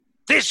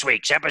This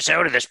week's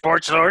episode of the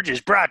Sports Lords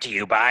is brought to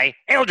you by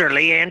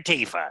Elderly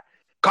Antifa.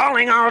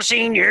 Calling all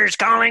seniors.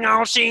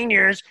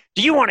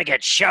 Do you want to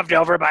get shoved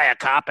over by a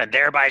cop and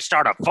thereby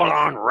start a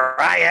full-on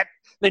riot?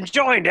 Then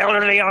join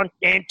Elderly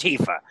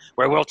Antifa,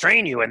 where we'll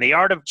train you in the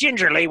art of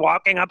gingerly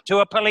walking up to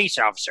a police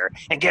officer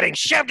and getting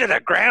shoved to the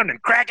ground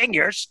and cracking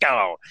your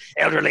skull.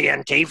 Elderly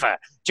Antifa,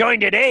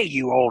 join today,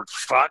 you old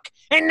fuck.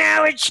 And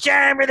now it's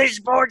time for the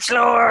Sports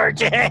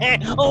Lords.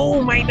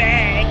 Oh, my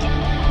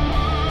back.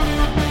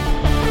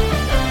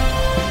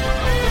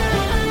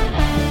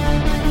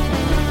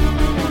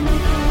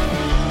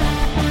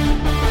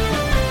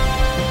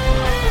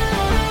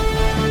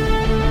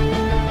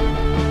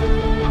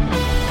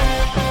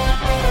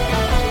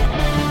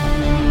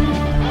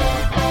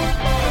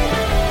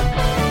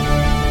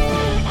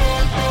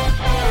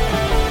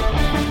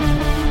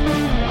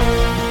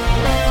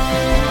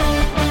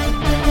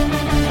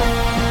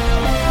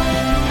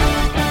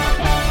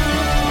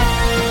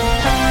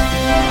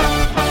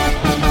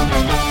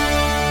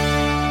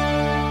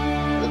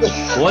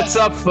 What's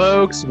up,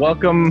 folks?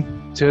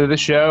 Welcome to the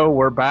show.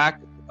 We're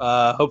back.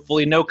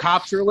 Hopefully no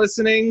cops are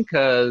listening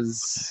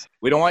because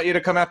we don't want you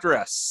to come after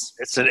us.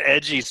 It's an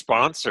edgy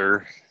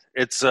sponsor.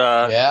 It's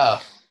yeah.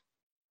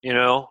 You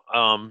know,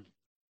 I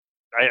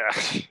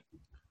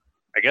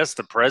guess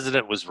the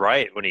president was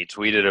right when he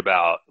tweeted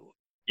about,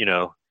 you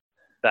know,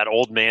 that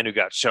old man who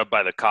got shoved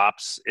by the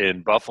cops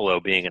in Buffalo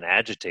being an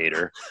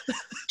agitator.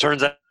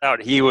 Turns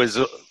out he was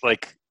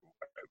like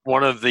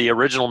one of the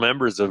original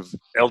members of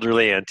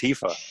Elderly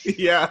Antifa.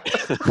 Yeah.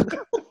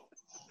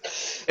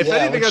 If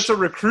anything, that's a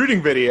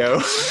recruiting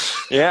video.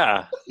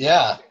 Yeah.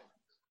 Yeah,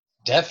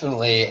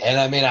 definitely.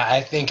 And I mean,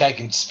 I think I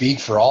can speak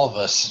for all of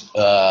us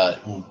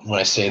when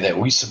I say that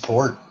we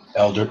support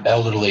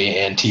Elderly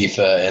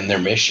Antifa and their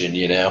mission,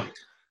 you know?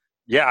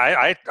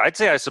 Yeah, I'd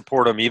say I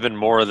support them even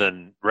more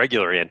than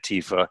regular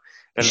Antifa.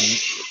 And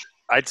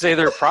I'd say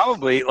they're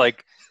probably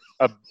like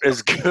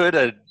as good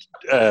a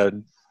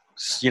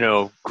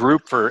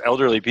group for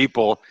elderly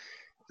people,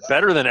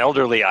 better than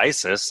elderly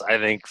ISIS, I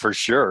think, for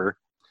sure.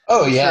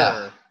 Oh, yeah,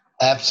 sure.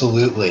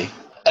 Absolutely.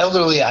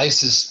 Elderly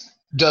ISIS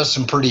does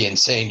some pretty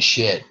insane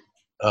shit.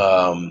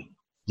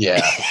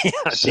 Yeah.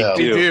 So.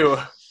 They do.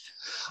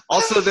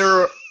 Also,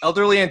 their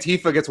Elderly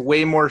Antifa gets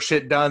way more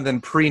shit done than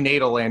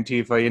prenatal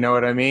Antifa, you know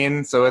what I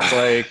mean? So it's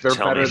like they're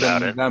better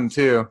than them,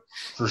 too.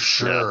 For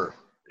sure.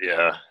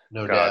 Yeah.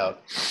 No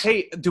doubt.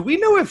 Hey, do we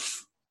know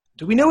if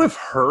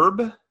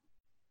Herb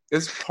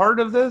is part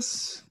of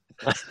this?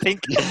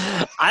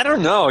 I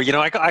don't know. You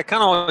know, I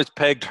kind of always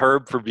pegged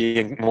Herb for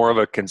being more of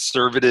a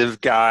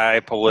conservative guy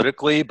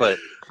politically, but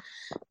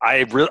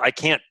I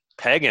can't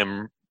peg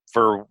him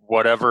for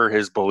whatever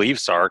his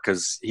beliefs are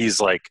because he's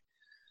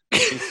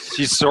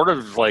sort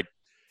of like,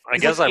 I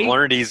guess I've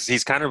learned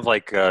he's kind of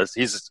like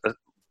he's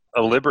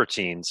a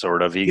libertine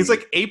sort of. He's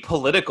like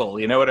apolitical,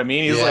 you know what I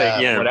mean? He's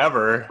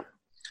whatever.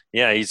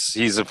 Yeah,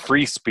 he's a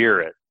free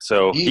spirit,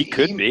 so he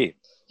could be.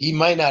 He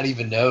might not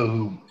even know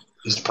who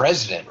is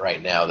president right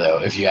now,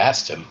 though, if you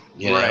asked him.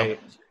 You know? Right.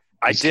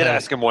 I did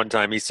ask him one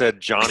time. He said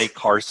Johnny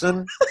Carson.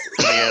 And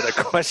he had a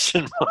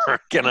question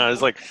mark. And I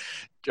was like,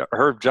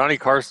 Johnny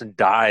Carson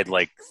died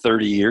like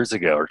 30 years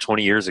ago or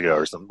 20 years ago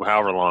or something,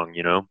 however long,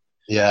 you know?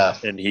 Yeah.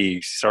 And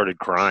he started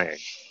crying.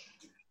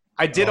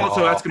 I did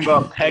also ask him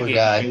about pegging.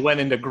 He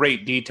went into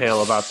great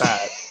detail about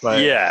that.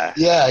 But yeah.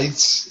 Yeah,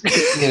 it's,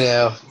 you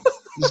know,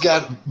 he's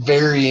got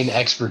varying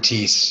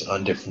expertise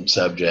on different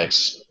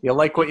subjects. You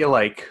like what you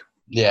like.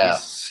 Yeah.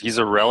 He's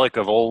a relic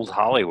of old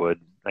Hollywood,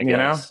 I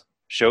guess.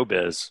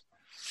 Showbiz.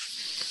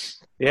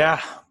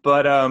 Yeah,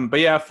 but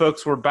yeah,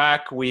 folks, we're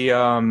back. We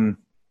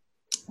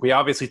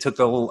obviously took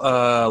the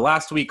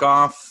last week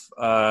off.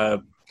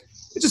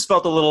 It just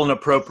felt a little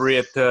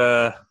inappropriate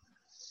to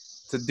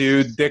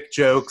do dick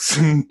jokes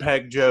and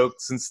peg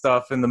jokes and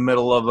stuff in the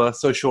middle of a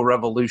social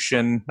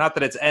revolution. Not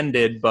that it's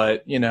ended,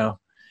 but you know,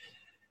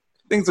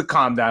 things have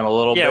calmed down a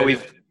little bit.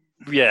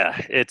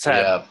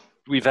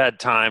 We've had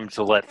time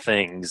to let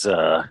things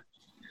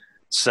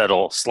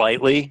settle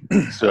slightly.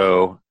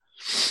 So,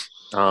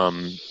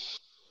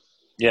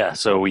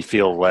 so we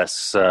feel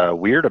less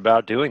weird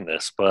about doing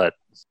this. But,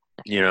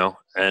 you know,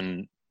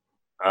 and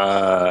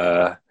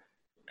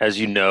as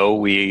you know,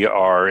 we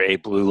are a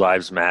Blue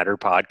Lives Matter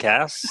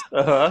podcast.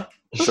 Uh-huh.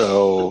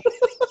 So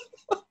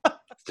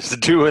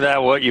just do with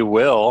that what you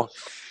will.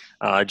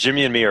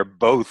 Jimmy and me are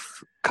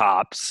both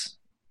cops.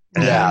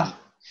 Yeah.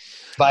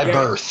 By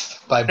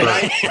birth.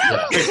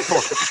 Yeah.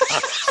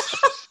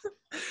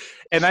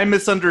 And I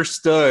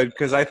misunderstood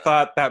because I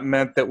thought that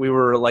meant that we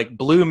were like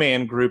Blue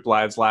Man Group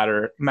Lives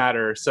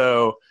Matter.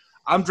 So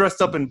I'm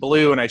dressed up in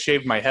blue and I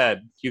shaved my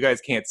head. You guys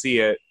can't see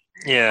it.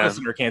 Yeah.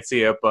 Listener can't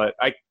see it, but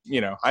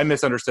I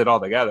misunderstood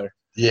altogether.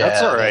 Yeah.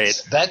 That's all right.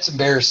 That's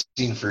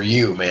embarrassing for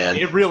you, man.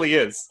 It really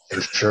is.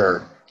 For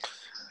sure.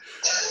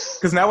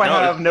 Because now I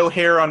have no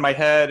hair on my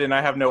head and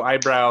I have no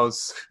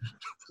eyebrows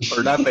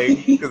or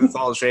nothing because it's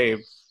all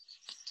shaved.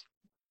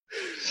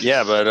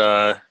 Yeah, but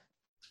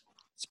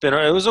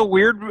it was a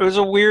weird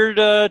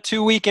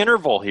 2-week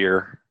interval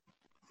here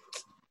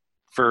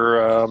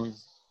for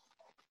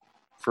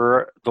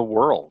for the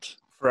world.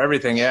 For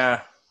everything,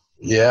 yeah.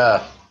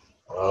 Yeah.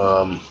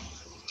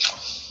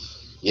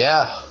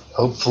 Yeah.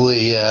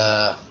 Hopefully,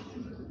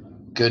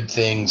 good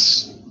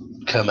things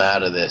come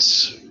out of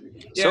this.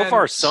 So Yeah,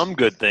 far, some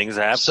good things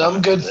have.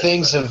 Some good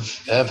things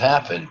have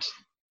happened.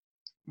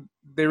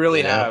 They really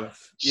You know? have.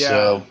 Yeah.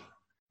 So,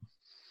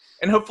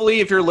 And hopefully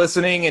if you're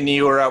listening and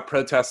you are out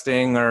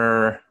protesting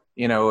or,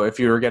 if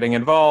you were getting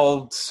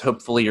involved,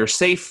 hopefully you're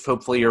safe,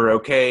 hopefully you're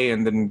okay,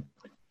 and then,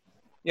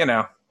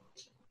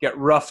 get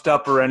roughed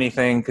up or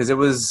anything, because it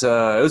was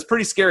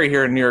pretty scary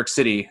here in New York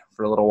City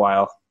for a little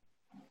while.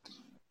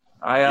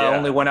 I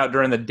only went out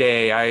during the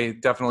day. I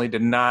definitely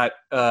did not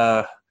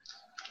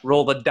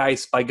roll the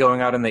dice by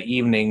going out in the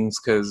evenings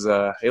because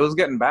it was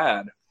getting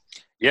bad.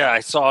 Yeah,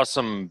 I saw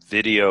some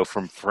video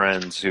from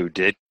friends who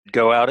did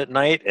go out at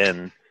night,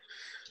 and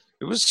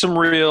it was some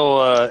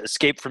real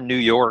escape from New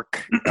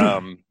York.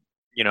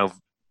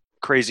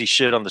 Crazy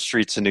shit on the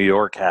streets of New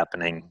York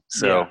happening.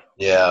 So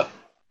yeah.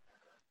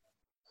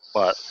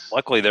 But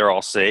luckily they're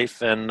all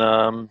safe,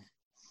 and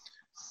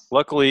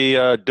luckily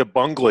De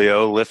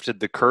Bunglio lifted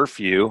the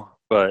curfew.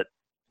 But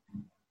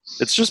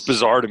it's just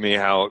bizarre to me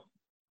how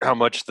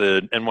much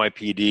the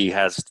NYPD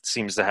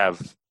seems to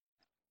have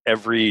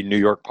every New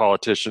York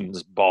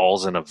politician's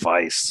balls in a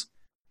vice.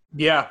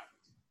 Yeah,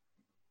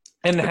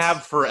 and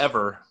have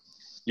forever.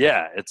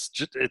 Yeah,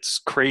 it's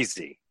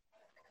crazy.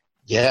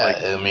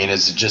 Yeah,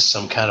 is it just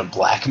some kind of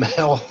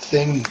blackmail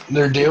thing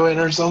they're doing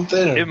or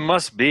something? It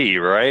must be,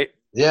 right?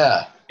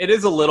 Yeah. It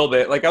is a little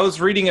bit. Like, I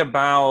was reading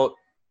about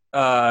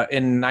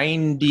in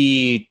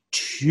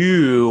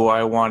 92,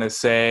 I want to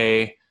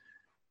say,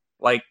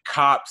 like,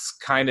 cops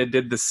kind of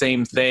did the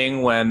same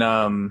thing when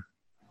Was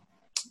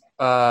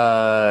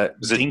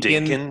it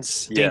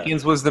Dinkins?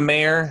 Dinkins was the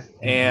mayor,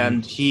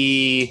 and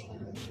he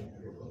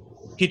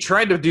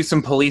tried to do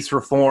some police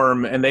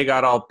reform, and they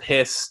got all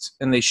pissed,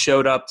 and they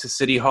showed up to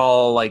City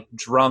Hall like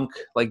drunk,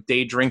 like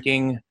day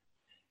drinking,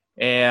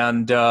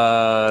 and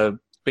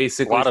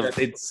basically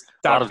they'd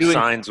stop doing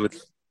signs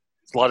with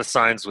a lot of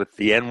signs with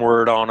the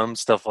N-word on them,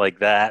 stuff like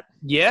that.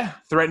 Yeah,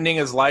 threatening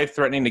his life,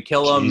 threatening to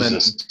kill him,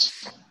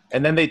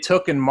 and then they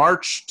took and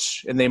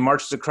marched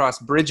across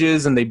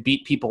bridges, and they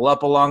beat people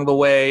up along the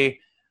way,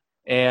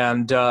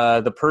 and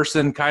the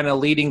person kind of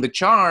leading the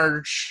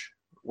charge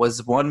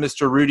was one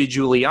Mr. Rudy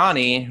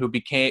Giuliani, who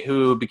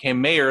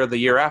became mayor the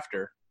year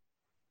after.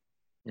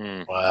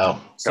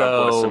 Wow.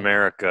 God bless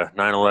America.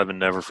 9/11,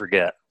 never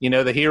forget.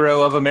 The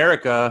hero of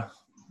America.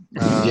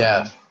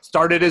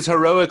 Started his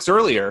heroics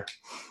earlier.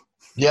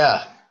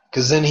 Yeah,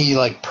 because then he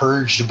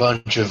purged a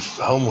bunch of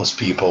homeless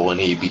people when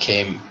he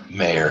became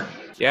mayor.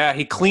 Yeah,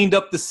 he cleaned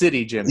up the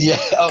city, Jimmy. Yeah.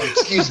 Oh,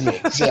 excuse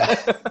me. Yeah.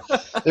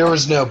 There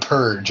was no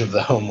purge of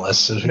the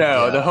homeless.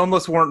 No, the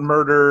homeless weren't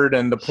murdered,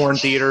 and the porn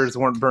theaters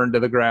weren't burned to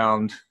the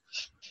ground.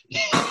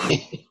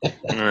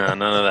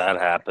 None of that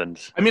happened.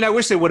 I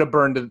wish they would have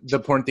burned the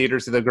porn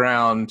theaters to the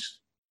ground.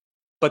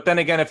 But then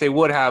again, if they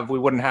would have, we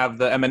wouldn't have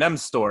the M&M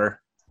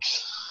store,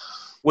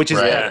 which is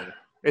better.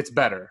 It's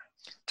better.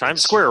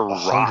 Times Square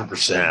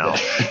rocks now.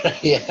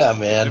 Yeah,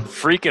 man. It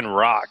freaking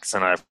rocks,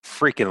 and I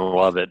freaking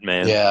love it,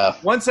 man. Yeah.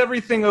 Once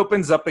everything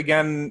opens up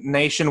again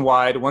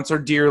nationwide, once our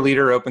dear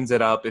leader opens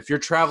it up, if you're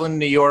traveling to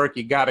New York,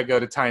 you got to go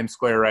to Times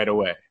Square right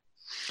away.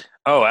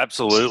 Oh,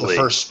 absolutely. It's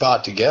the first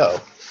spot to go.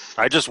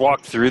 I just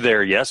walked through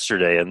there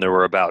yesterday, and there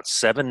were about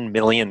 7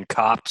 million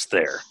cops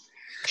there.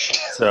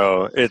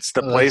 So it's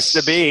the place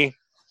to be.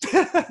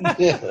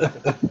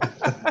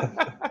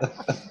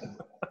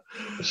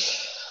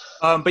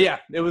 But yeah,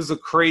 it was a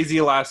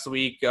crazy last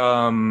week.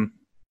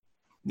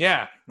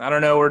 Yeah, I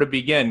don't know where to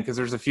begin because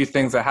there's a few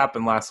things that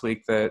happened last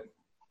week that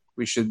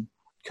we should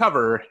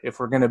cover if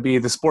we're going to be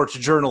the sports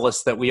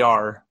journalists that we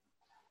are.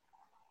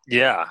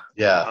 Yeah.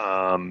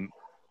 Yeah.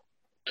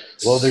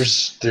 Well,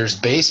 there's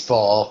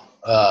baseball.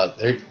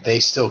 They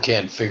still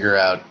can't figure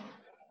out.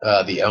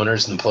 The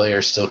owners and the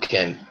players still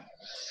can't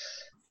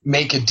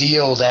make a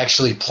deal to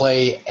actually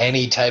play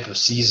any type of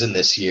season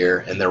this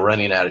year, and they're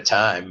running out of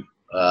time.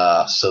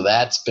 So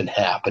that's been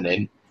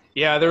happening.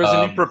 Yeah, there was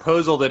a new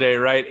proposal today,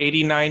 right?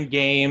 89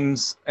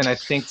 games, and I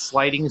think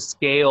sliding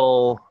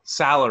scale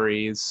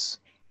salaries.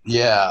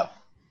 Yeah.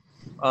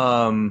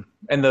 I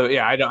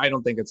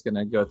don't think it's going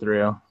to go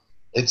through.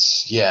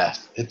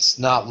 It's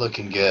not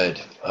looking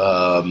good.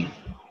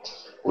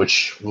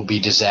 Which will be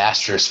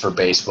disastrous for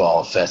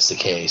baseball if that's the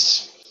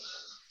case.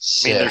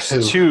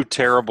 There's two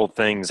terrible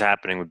things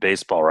happening with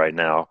baseball right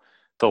now.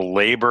 The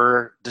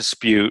labor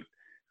dispute,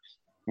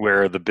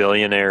 where the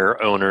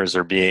billionaire owners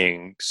are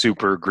being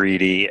super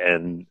greedy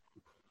and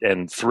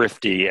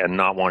thrifty and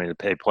not wanting to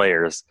pay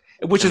players.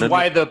 Which is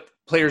why the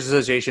Players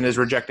Association is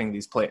rejecting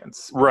these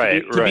plans.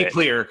 Right, To be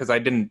clear, because I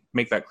didn't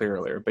make that clear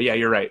earlier. But yeah,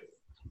 you're right.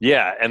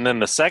 Yeah, and then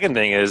the second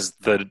thing is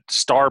the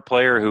star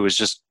player who was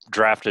just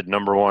drafted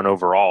number 1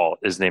 overall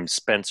is named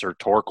Spencer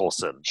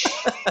Torkelson,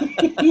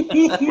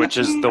 which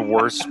is the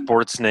worst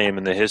sports name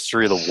in the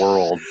history of the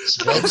world.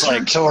 Spencer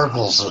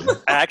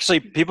Torkelson. Actually,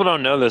 people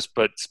don't know this,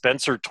 but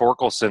Spencer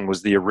Torkelson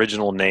was the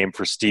original name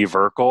for Steve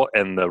Urkel,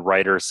 and the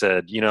writer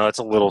said, that's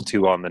a little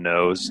too on the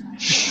nose.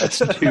 That's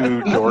too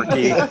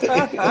dorky.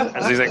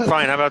 And so he's like,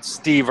 fine, how about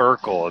Steve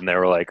Urkel? And they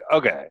were like,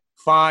 okay.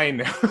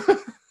 Fine.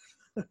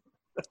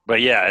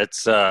 But yeah,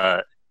 it's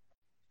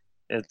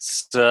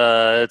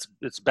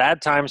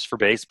bad times for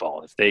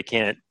baseball. If they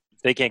can't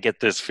get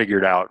this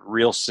figured out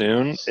real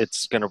soon,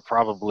 it's going to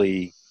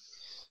probably.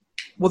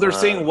 Well, they're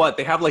saying what?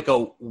 They have like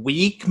a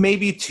week,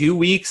 maybe 2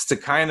 weeks to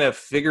kind of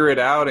figure it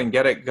out and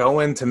get it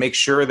going to make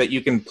sure that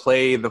you can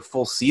play the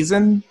full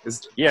season.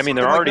 Yeah, I mean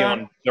they're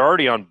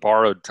already on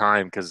borrowed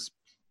time because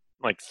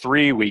like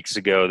 3 weeks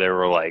ago they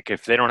were like,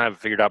 if they don't have it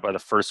figured out by the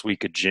first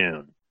week of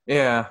June.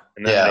 Yeah,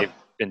 and then they've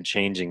been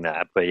changing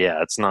that, but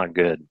yeah, it's not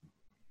good.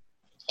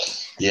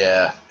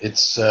 Yeah,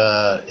 it's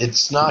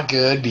not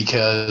good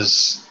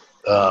because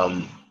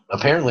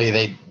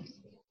apparently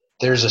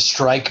there's a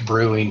strike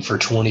brewing for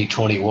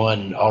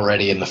 2021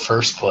 already in the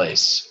first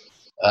place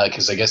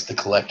because I guess the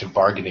collective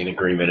bargaining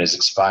agreement is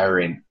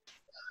expiring.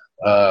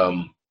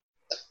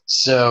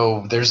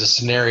 So there's a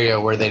scenario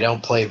where they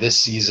don't play this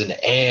season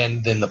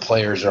and then the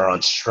players are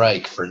on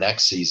strike for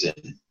next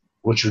season,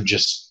 which would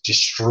just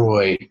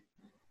destroy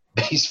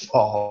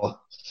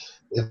baseball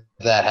if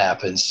that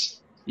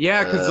happens.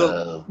 Yeah,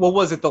 because what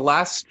was it? The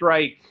last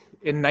strike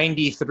in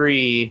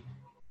 '93,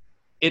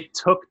 it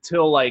took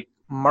till like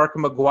Mark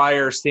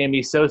McGwire,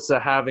 Sammy Sosa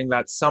having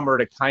that summer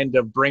to kind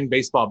of bring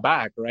baseball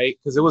back, right?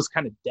 Because it was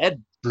kind of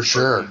dead for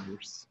sure.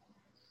 Years.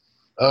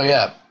 Oh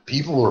yeah,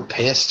 people were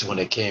pissed when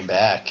it came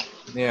back.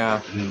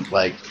 Yeah,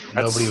 like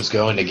nobody was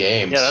going to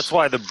games. Yeah, that's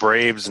why the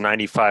Braves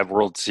 '95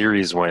 World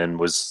Series win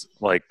was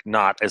like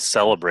not as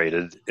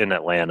celebrated in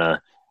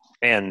Atlanta.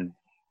 And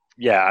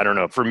yeah, I don't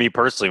know. For me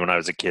personally, when I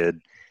was a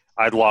kid,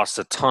 I'd lost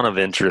a ton of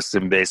interest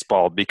in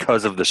baseball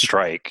because of the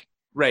strike.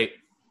 Right.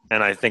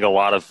 And I think a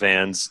lot of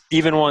fans,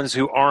 even ones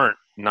who aren't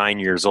 9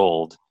 years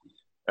old,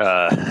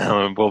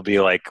 will be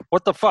like,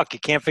 what the fuck? You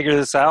can't figure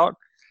this out?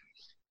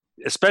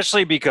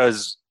 Especially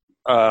because,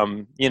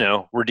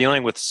 we're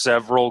dealing with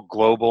several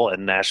global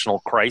and national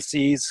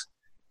crises.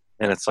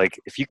 And it's like,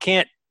 if you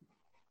can't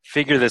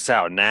figure this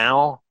out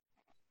now,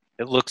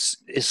 it looks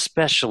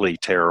especially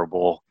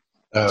terrible.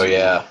 Oh,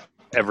 yeah.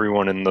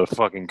 Everyone in the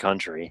fucking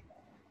country.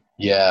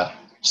 Yeah.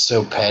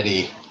 So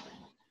petty.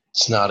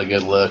 It's not a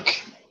good look.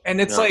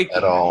 And it's like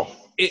at all.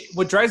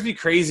 What drives me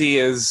crazy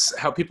is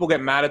how people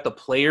get mad at the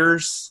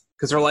players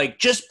because they're like,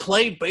 just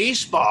play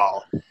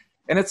baseball.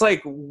 And it's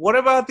like, what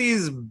about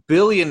these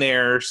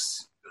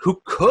billionaires who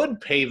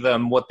could pay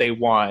them what they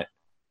want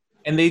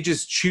and they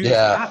just choose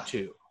not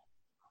to?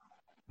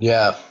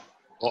 Yeah.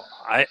 Well,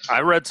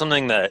 I read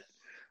something that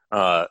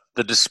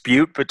the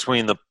dispute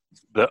between the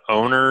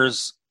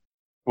owners,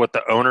 what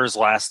the owner's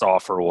last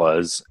offer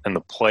was, and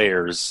the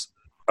players'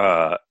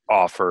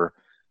 offer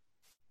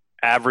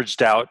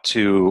averaged out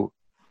to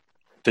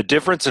the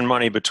difference in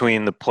money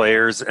between the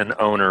players and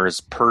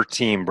owners per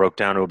team broke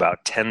down to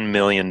about $10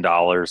 million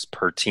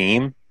per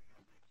team.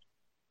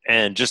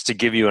 And just to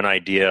give you an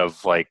idea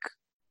of like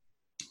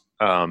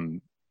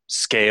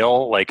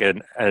scale, like I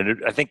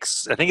think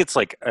it's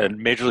like a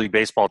Major League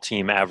Baseball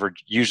team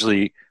average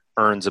usually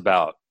earns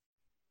about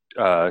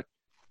 $2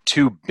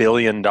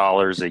 billion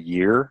a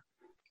year.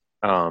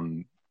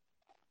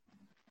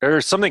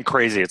 There's something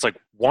crazy. It's like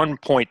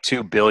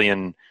 1.2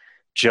 billion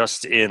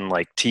just in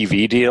like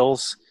TV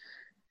deals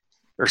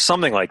or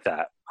something like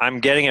that. I'm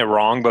getting it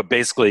wrong, but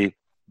basically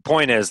the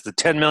point is the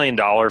 $10 million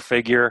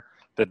figure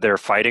that they're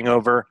fighting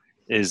over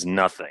is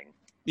nothing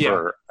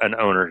for an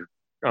owner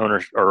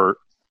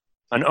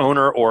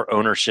or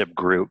ownership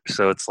group.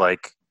 So it's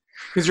like,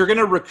 because you're going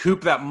to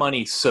recoup that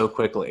money so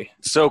quickly.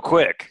 So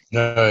quick.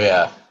 Oh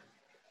yeah.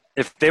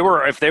 If they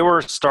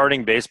were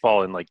starting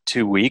baseball in like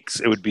 2 weeks,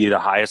 it would be the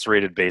highest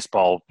rated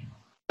baseball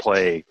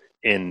play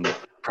in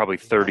probably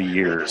 30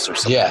 years or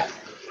something. Yeah,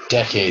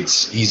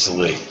 decades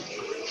easily,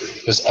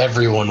 because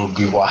everyone would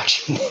be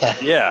watching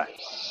that. Yeah,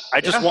 I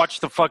just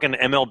watched the fucking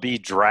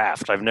MLB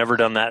draft. I've never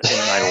done that in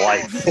my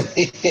life.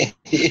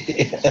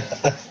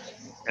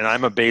 And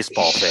I'm a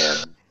baseball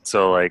fan,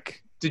 so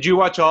like. Did you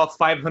watch all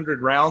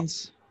 500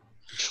 rounds?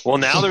 Well,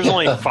 now there's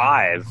only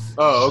 5.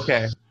 Oh,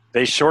 okay.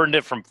 They shortened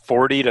it from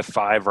 40 to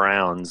 5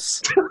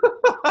 rounds.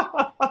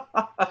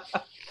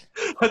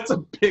 That's a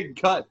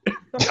big cut.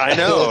 I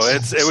know.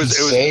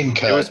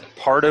 It was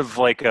part of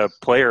like a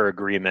player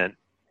agreement,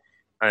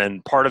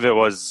 and part of it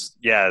was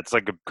it's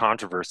like a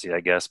controversy,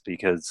 I guess,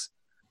 because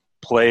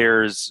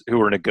players who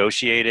were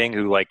negotiating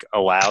who like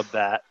allowed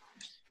that,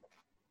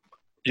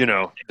 they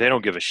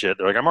don't give a shit.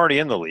 They're like, I'm already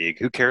in the league.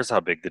 Who cares how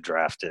big the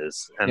draft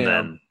is? And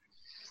then,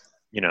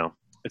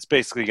 it's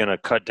basically going to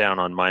cut down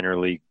on minor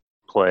league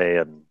play.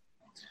 And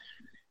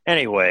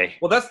anyway,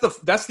 well,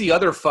 that's the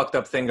other fucked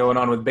up thing going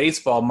on with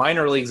baseball.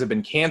 Minor leagues have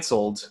been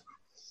canceled,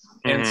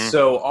 And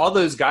so all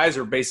those guys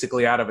are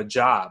basically out of a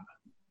job.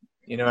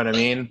 You know what I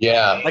mean?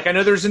 Yeah. Like I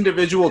know there's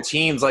individual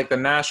teams like the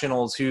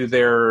Nationals who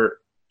their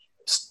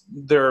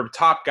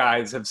top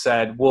guys have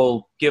said,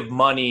 we'll give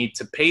money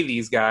to pay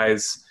these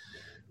guys,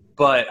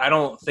 but I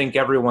don't think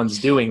everyone's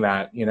doing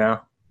that, you know?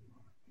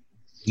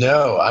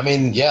 No, I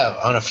mean, yeah,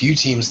 on a few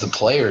teams, the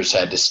players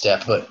had to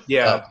step up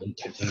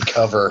and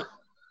cover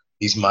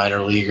these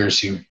minor leaguers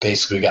who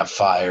basically got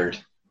fired.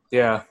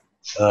 Yeah.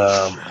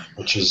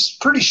 Which is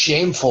pretty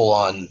shameful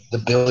on the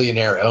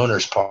billionaire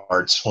owners'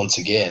 parts, once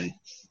again.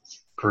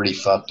 Pretty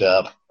fucked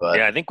up. But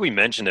yeah, I think we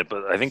mentioned it,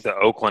 but I think the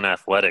Oakland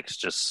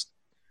Athletics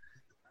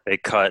they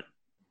cut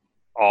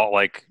all,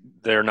 like,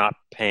 they're not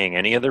paying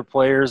any of their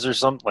players or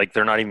something. Like,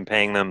 they're not even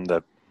paying them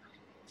the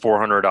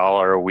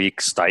 $400 a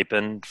week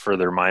stipend for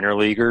their minor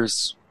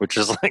leaguers, which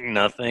is like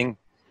nothing.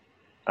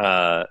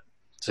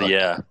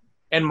 Yeah.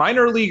 And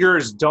minor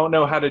leaguers don't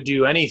know how to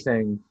do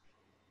anything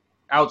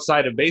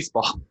outside of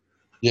baseball.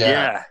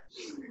 Yeah.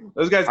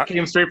 Those guys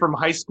came straight from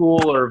high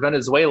school or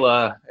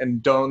Venezuela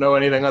and don't know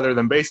anything other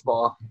than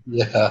baseball.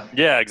 Yeah.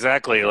 Yeah,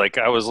 exactly. Like,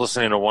 I was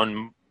listening to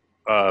one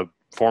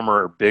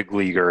former big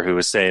leaguer who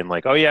was saying,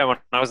 like, oh yeah, when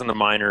I was in the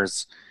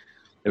minors,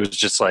 it was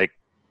just like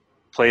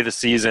play the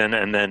season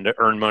and then to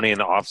earn money in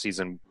the off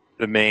season,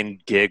 the main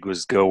gig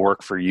was go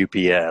work for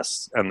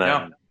UPS and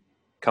then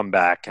come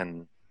back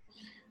and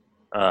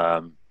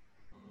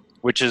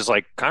which is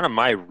like kind of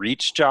my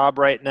reach job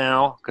right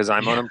now because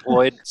I'm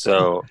unemployed.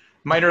 So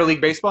minor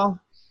league baseball?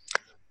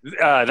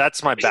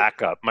 That's my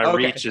backup. My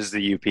reach is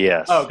the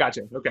UPS. Oh,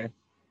 gotcha. Okay.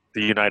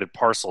 The United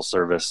Parcel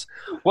Service.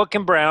 What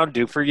can Brown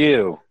do for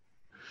you?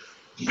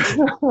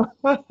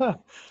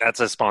 That's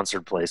a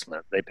sponsored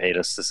placement. They paid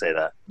us to say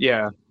that.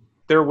 Yeah.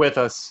 They're with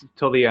us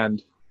till the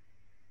end.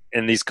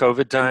 In these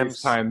COVID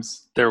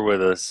times, they're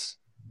with us.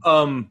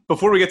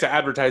 Before we get to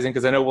advertising,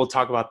 because I know we'll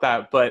talk about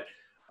that, but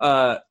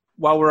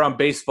while we're on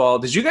baseball,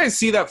 did you guys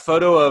see that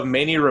photo of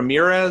Manny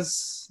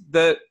Ramirez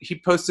that he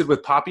posted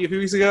with Poppy a few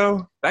weeks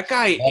ago? That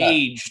guy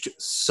aged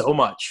so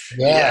much.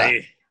 Yeah.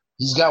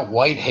 He's got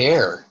white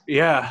hair.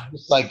 Yeah.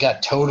 He's like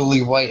got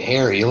totally white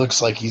hair. He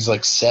looks like he's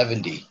like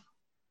 70.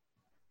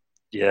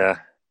 Yeah.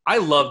 I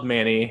loved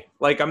Manny.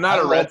 Like, I'm not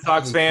a Red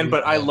Sox fan,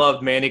 but I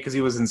loved Manny because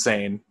he was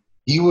insane.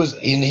 He was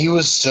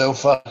so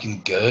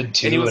fucking good,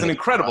 too. And he was an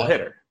incredible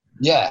hitter.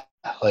 Yeah.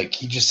 Like,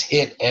 he just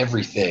hit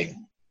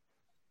everything.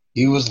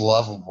 He was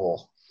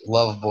lovable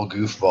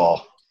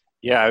goofball.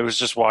 Yeah, I was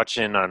just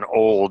watching an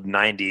old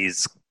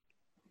 90s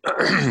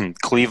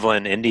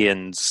Cleveland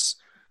Indians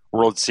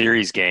World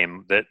Series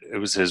game that it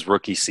was his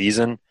rookie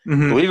season.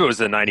 Mm-hmm. I believe it was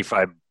the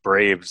 95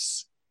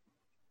 Braves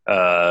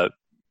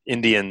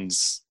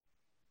Indians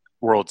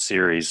World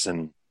Series,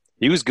 and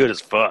he was good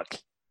as fuck.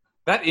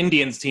 That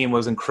Indians team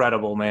was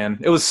incredible, man.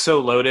 It was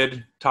so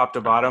loaded, top to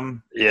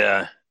bottom.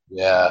 Yeah.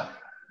 Yeah.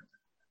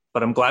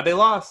 But I'm glad they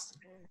lost.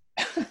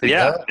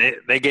 Yeah,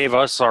 they gave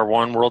us our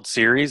one World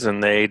Series,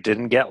 and they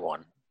didn't get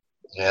one.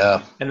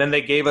 Yeah. And then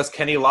they gave us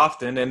Kenny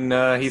Lofton,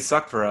 and he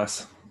sucked for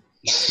us.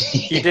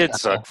 He did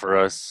suck for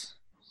us.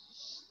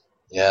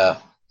 Yeah.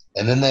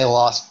 And then they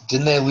lost.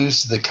 Didn't they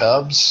lose to the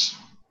Cubs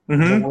in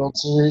the World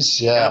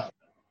Series? Yeah.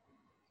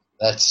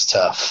 That's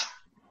tough.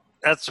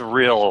 That's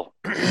real.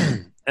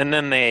 And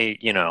then they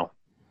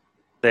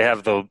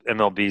have the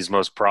MLB's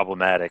most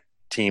problematic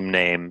team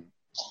name.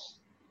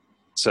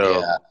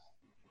 So,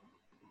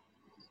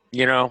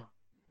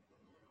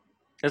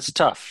 it's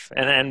tough.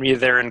 And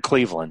they're in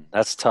Cleveland.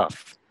 That's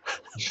tough.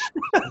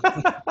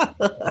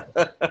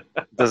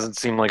 Doesn't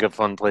seem like a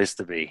fun place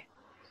to be.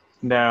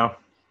 No.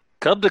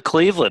 Come to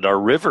Cleveland. Our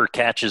river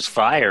catches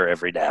fire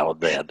every now and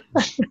then.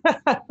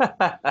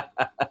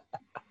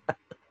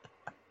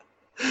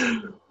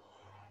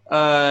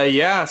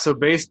 So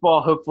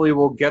baseball hopefully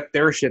will get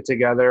their shit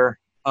together.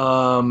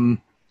 The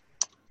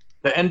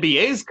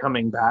NBA's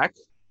coming back.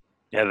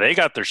 Yeah, they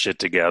got their shit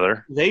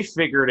together. They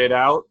figured it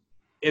out.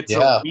 It's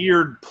a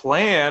weird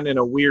plan and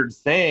a weird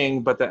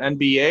thing, but the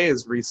NBA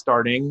is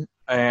restarting,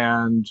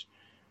 and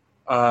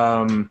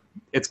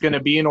it's going to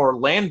be in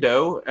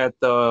Orlando at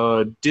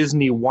the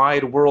Disney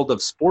Wide World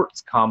of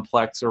Sports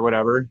complex or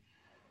whatever.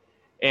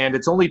 And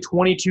it's only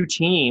 22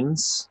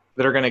 teams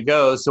that are going to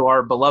go, so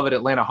our beloved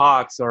Atlanta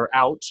Hawks are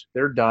out.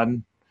 They're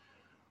done.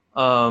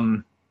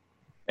 And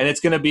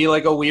it's going to be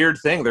like a weird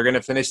thing. They're going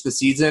to finish the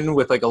season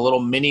with like a little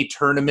mini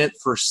tournament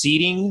for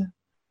seeding,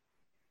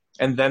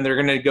 and then they're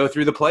going to go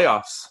through the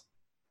playoffs.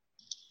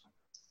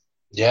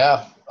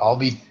 Yeah, I'll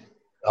be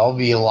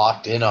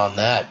locked in on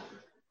that.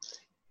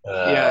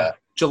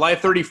 July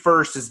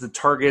 31st is the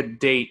target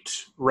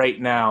date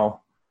right now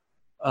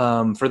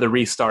for the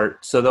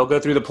restart. So they'll go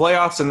through the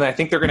playoffs, and I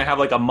think they're going to have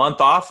like a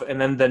month off,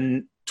 and then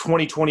the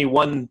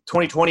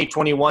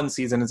 2020-21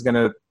 season is going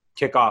to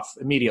kick off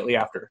immediately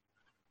after.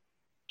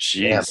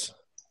 Jeez. Yeah.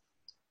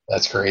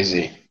 That's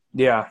crazy.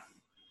 Yeah.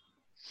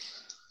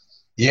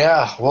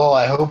 Yeah, well,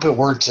 I hope it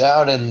works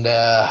out and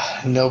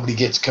nobody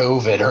gets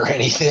COVID or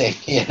anything,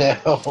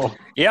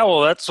 Yeah,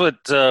 well, that's what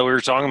we were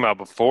talking about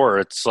before.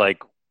 It's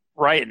like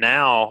right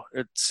now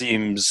it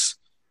seems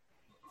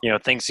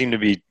things seem to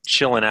be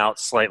chilling out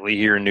slightly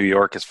here in New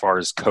York as far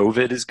as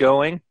COVID is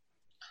going,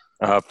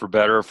 for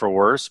better or for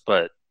worse.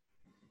 But,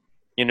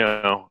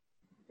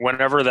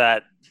 whenever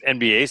that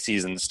NBA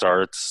season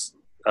starts,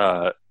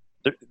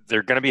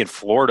 they're going to be in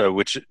Florida,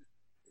 which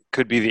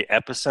could be the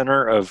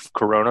epicenter of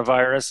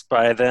coronavirus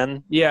by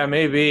then. Yeah,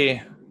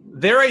 maybe.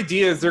 Their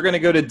idea is they're going to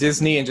go to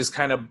Disney and just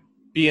kind of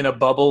be in a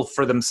bubble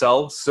for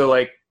themselves. So,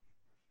 like,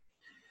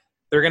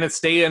 they're going to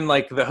stay in,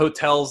 like, the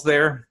hotels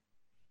there.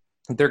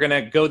 They're going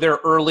to go there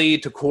early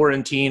to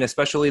quarantine,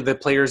 especially the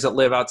players that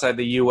live outside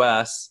the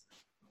U.S.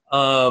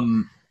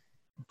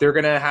 They're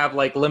going to have,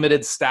 like,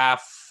 limited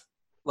staff,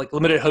 like,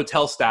 limited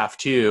hotel staff,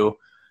 too.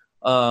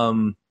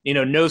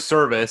 No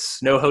service,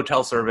 no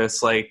hotel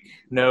service, like,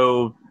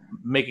 no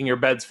making your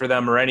beds for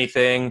them or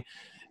anything.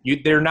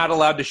 They're not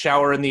allowed to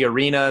shower in the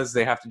arenas.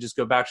 They have to just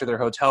go back to their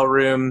hotel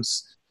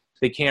rooms.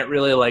 They can't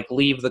really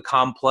leave the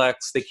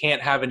complex. They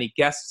can't have any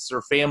guests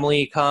or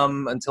family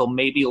come until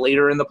maybe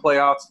later in the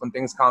playoffs when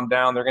things calm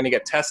down. They're going to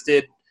get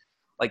tested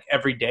like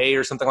every day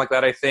or something like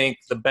that, I think.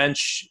 The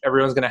bench,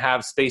 everyone's going to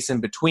have space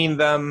in between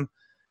them.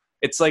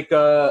 It's like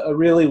a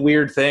really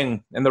weird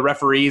thing. And the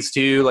referees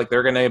too, like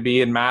they're going to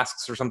be in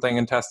masks or something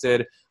and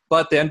tested.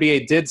 But the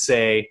NBA did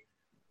say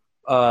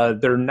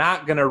they're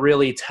not going to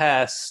really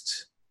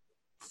test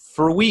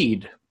for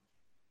weed.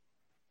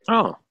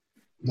 Oh,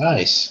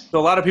 nice. So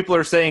a lot of people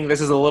are saying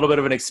this is a little bit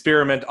of an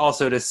experiment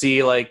also to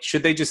see, like,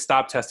 should they just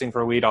stop testing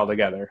for weed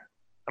altogether?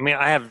 I mean,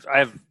 I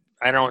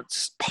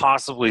don't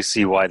possibly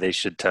see why they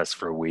should test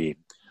for weed.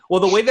 Well,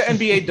 the way the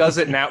NBA does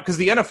it now, because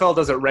the NFL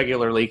does it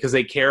regularly because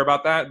they care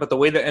about that, but the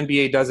way the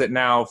NBA does it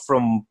now,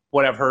 from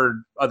what I've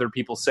heard other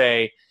people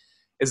say,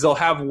 is they'll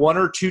have 1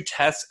 or 2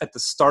 tests at the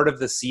start of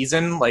the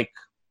season, like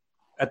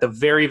at the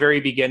very,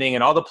 very beginning,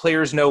 and all the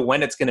players know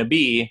when it's going to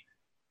be.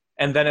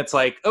 And then it's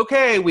like,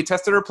 okay, we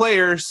tested our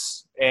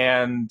players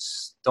and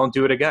don't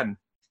do it again.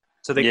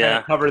 So they kind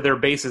of cover their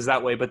bases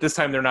that way. But this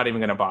time they're not even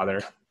going to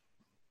bother.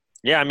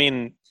 Yeah, I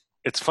mean,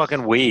 it's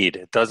fucking weed.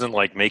 It doesn't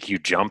make you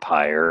jump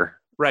higher.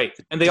 Right.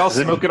 And they all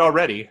smoke it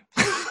already.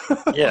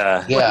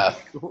 Yeah. Yeah.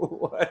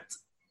 What?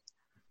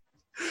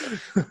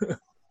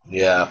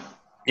 Yeah.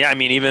 Yeah, I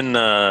mean, even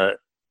I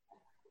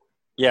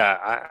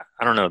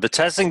don't know. The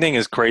testing thing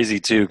is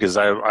crazy too, because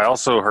I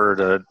also heard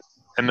a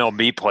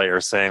MLB player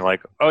saying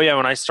oh yeah,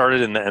 when I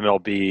started in the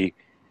MLB,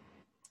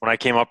 when I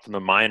came up from the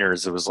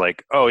minors, it was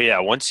oh yeah,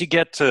 once you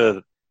get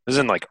to, this is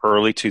in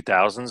early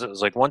 2000s, it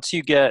was once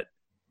you get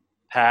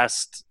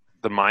past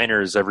the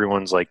minors,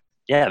 everyone's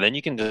yeah, then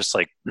you can just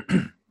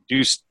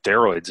do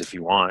steroids if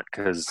you want,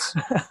 because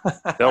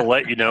they'll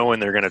let you know when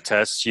they're going to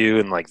test you,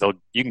 and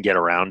you can get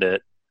around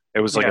it.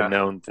 It was a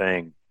known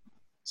thing.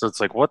 So it's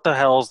what the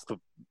hell's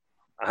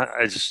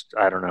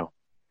I don't know.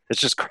 It's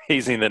just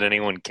crazy that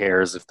anyone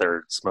cares if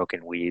they're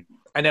smoking weed.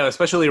 I know,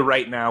 especially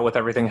right now with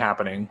everything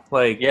happening.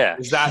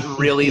 Is that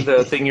really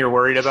the thing you're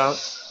worried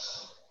about?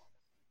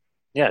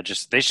 Yeah,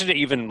 they should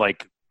even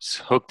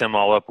hook them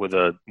all up with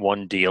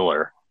one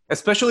dealer.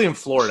 Especially in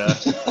Florida.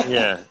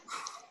 Yeah.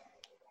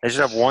 They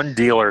should have one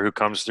dealer who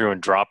comes through and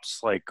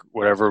drops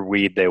whatever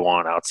weed they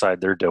want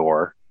outside their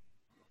door.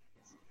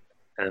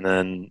 And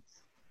then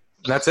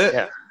that's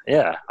it.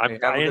 Yeah.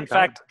 In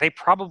fact, they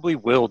probably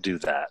will do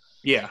that.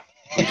 Yeah.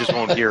 You just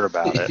won't hear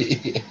about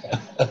it,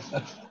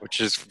 which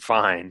is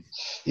fine.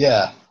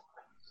 Yeah.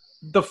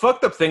 The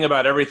fucked up thing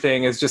about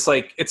everything is just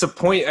it's a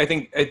point I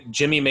think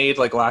Jimmy made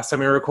last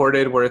time we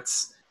recorded, where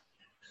it's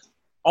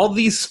all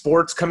these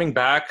sports coming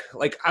back.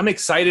 I'm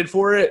excited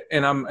for it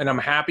and I'm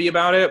happy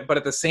about it, but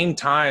at the same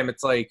time,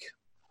 it's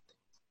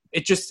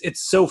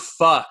it's so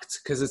fucked,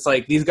 because it's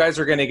these guys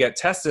are going to get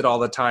tested all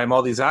the time,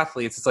 all these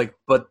athletes. It's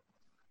but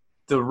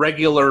the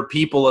regular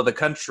people of the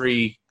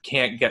country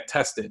can't get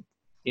tested.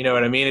 You know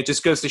what I mean? It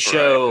just goes to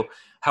show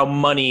how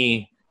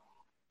money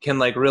can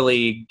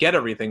really get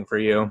everything for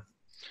you.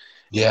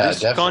 Yeah, this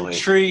definitely.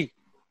 Country,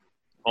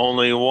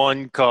 only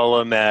one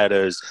color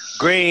matters.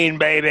 Green,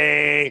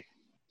 baby.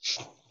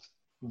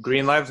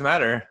 Green lives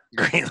matter.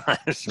 Green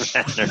lives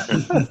matter.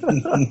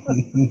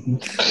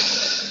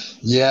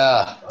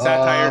 Yeah.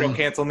 Satire, don't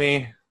cancel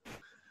me.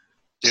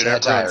 Dude,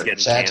 everyone's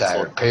getting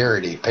canceled.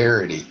 Parody.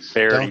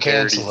 Don't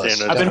cancel us.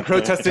 I've been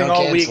protesting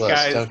all week,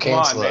 guys. Don't Come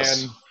on, cancel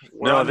us. man.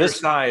 We're on this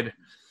side.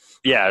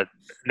 Yeah,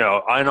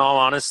 no. In all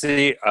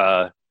honesty,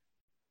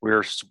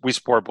 we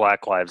support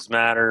Black Lives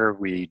Matter.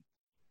 We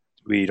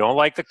don't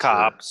like the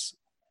cops.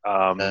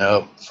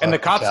 No, and the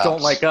cops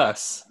don't like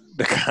us.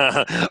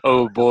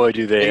 Oh boy,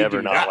 do they ever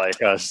do not not.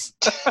 like us.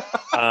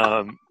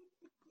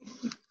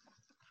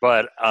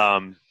 But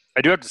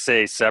I do have to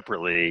say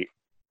separately,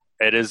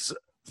 it is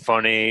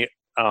funny.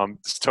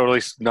 It's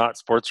totally not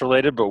sports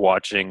related, but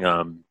watching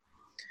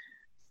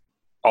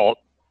alt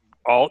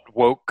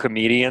woke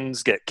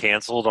comedians get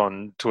canceled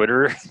on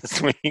Twitter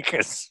this week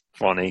is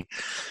funny.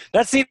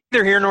 That's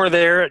neither here nor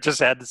there. I just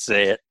had to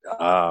say it.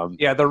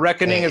 Yeah, the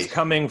reckoning is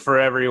coming for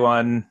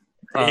everyone.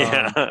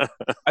 Yeah.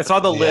 I saw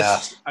the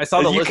list. I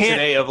saw the You list can't-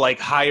 today of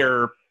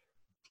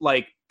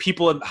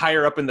people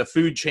higher up in the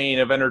food chain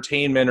of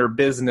entertainment or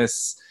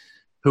business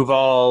who've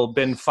all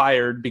been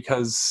fired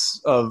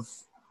because of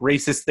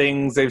racist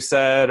things they've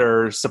said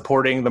or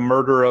supporting the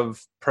murder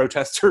of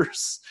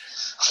protesters.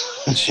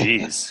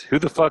 Jeez, who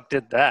the fuck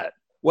did that?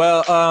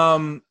 Well,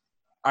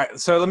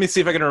 so let me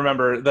see if I can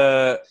remember.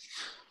 So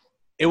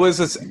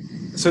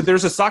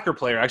there's a soccer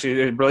player, actually,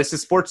 it relates to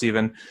sports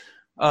even.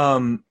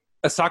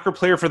 A soccer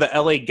player for the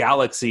LA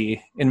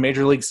Galaxy in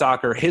Major League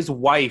Soccer. His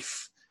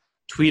wife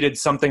tweeted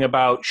something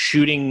about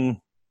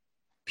shooting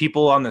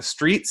people on the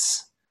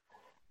streets,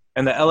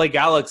 and the LA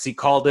Galaxy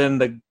called in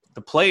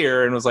the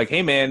player and was like,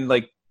 "Hey man,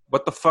 like,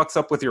 what the fuck's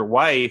up with your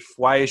wife?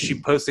 Why is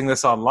she posting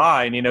this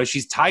online? You know,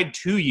 she's tied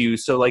to you,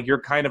 so like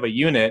you're kind of a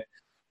unit."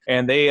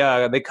 And they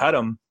cut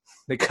him.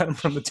 They cut him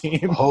from the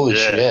team. Holy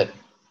shit!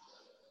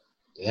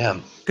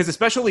 Damn. Because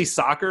especially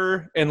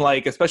soccer and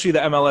like especially the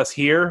MLS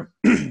here,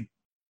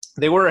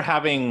 they were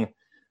having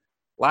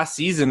last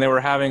season. They were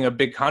having a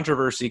big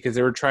controversy because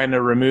they were trying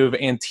to remove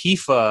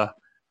Antifa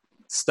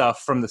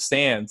stuff from the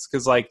stands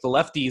because like the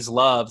lefties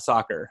love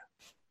soccer.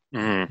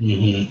 Mm-hmm.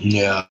 Mm-hmm.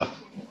 Yeah.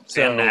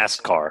 So, and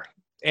NASCAR.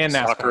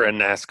 Soccer and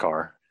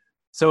NASCAR.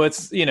 So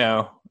it's, you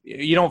know,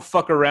 you don't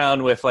fuck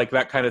around with like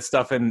that kind of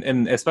stuff,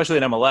 and especially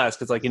in MLS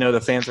because like, you know,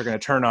 the fans are going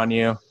to turn on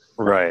you.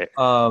 Right.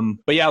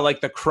 But yeah,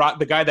 like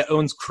the guy that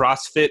owns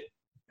CrossFit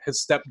has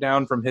stepped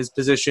down from his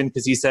position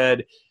because he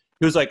said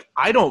he was like,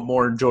 I don't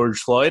mourn George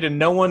Floyd, and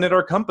no one at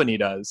our company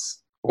does.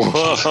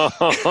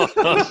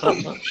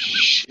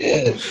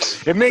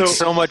 Shit. It makes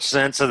so much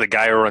sense that the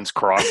guy who runs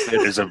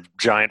CrossFit is a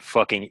giant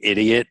fucking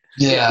idiot.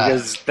 Yeah,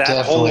 because that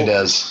definitely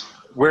does.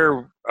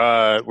 Where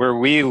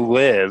we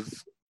live,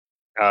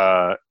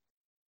 there's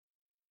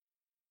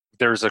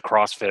a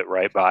CrossFit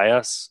right by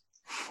us.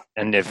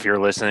 And if you're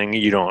listening,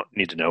 you don't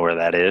need to know where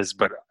that is.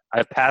 But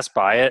I pass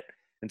by it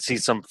and see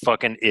some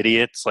fucking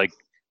idiots like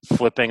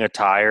flipping a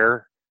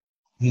tire.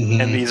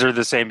 Mm-hmm. And these are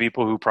the same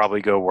people who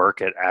probably go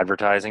work at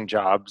advertising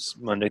jobs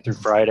Monday through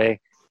Friday.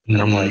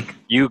 And I'm like,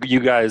 you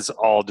guys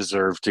all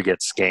deserve to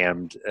get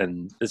scammed,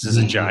 and this is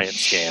a giant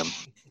scam.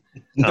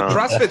 The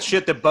CrossFit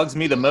shit that bugs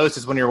me the most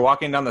is when you're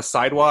walking down the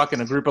sidewalk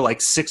and a group of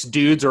like 6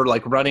 dudes are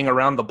like running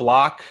around the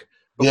block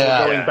before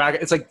going back.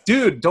 It's like,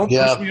 dude, don't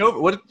push me over.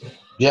 What?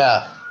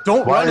 Yeah.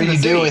 Don't Why run are in the you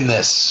city. Doing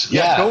this?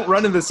 Yeah, don't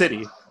run in the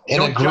city. In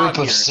don't a group of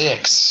here.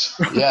 6.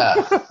 Yeah.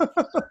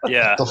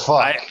 Yeah. The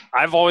fuck?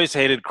 I've always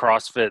hated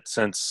CrossFit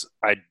since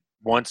I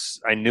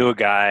knew a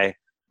guy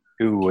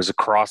who was a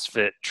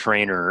CrossFit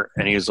trainer,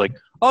 and he was like,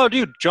 "Oh,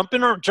 dude, jump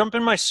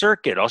in my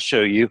circuit. I'll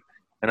show you."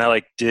 And I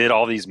like did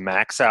all these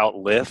max out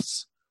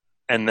lifts,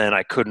 and then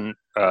I couldn't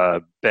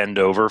bend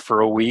over for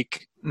a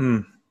week.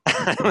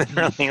 I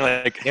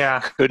literally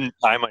couldn't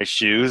tie my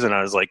shoes, and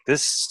I was like,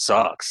 "This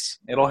sucks.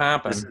 It'll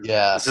happen."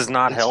 This is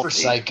not healthy.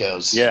 It's for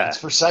psychos. Yeah, it's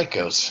for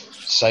psychos.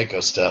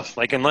 Psycho stuff.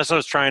 Like unless I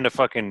was trying to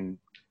fucking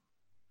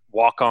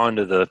walk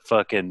onto the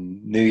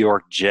fucking New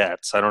York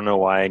Jets, I don't know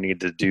why I need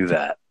to do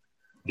that.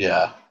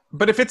 Yeah.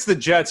 But if it's the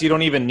Jets, you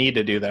don't even need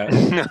to do that.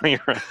 No, you're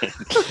right.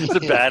 It's a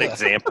bad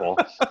example.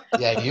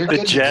 Yeah, you're the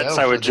good Jets. To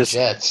go I would just.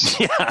 Jets.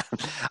 Yeah,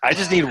 I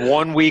just need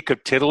 1 week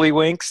of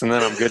tiddlywinks, and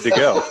then I'm good to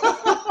go.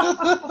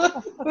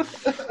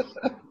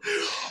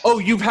 Oh,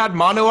 you've had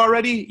mono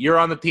already? You're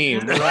on the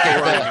team.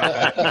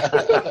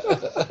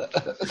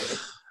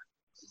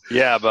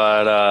 Yeah,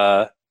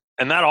 but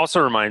and that also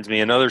reminds me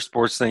another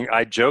sports thing.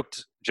 I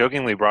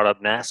jokingly brought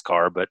up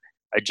NASCAR, but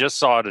I just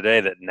saw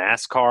today that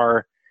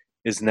NASCAR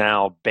is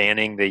now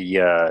banning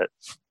the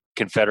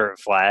Confederate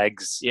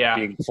flags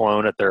being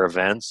flown at their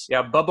events.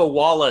 Yeah, Bubba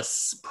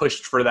Wallace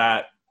pushed for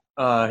that.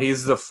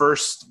 He's the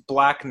first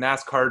black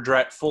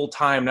NASCAR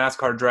full-time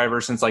NASCAR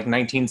driver since like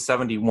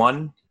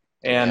 1971,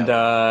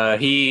 and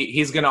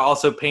he's gonna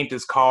also paint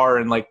his car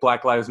in like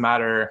Black Lives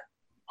Matter.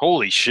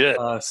 Holy shit!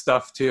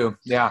 Stuff too.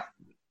 Yeah.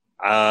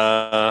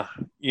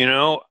 You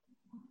know,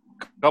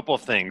 a couple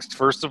of things.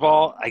 First of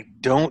all, I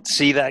don't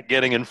see that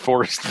getting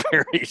enforced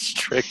very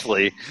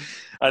strictly.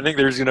 I think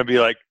there's going to be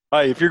like,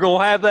 hey, if you're going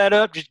to have that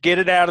up, just get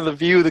it out of the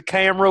view of the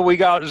camera we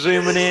got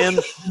zooming in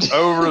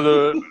over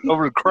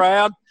the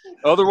crowd.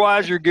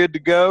 Otherwise, you're good to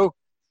go.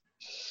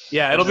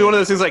 Yeah, it'll be one of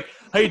those things like,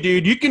 hey,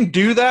 dude, you can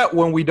do that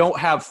when we don't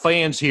have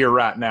fans here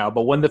right now,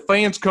 but when the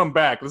fans come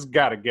back, this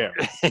got to go.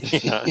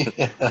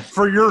 Yeah.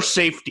 For your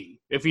safety,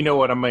 if you know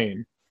what I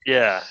mean.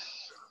 Yeah.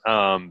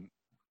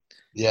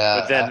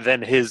 Yeah. But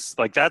then his,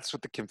 like, that's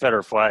with the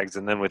Confederate flags,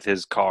 and then with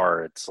his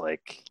car, it's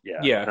like,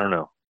 I don't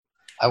know.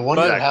 I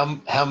wonder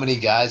how many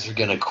guys are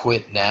going to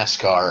quit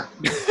NASCAR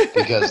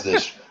because of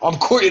this. I'm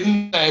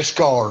quitting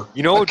NASCAR.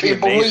 You know, I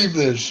can't believe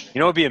this. You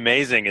know what would be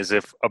amazing is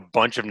if a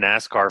bunch of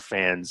NASCAR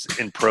fans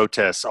in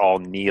protests all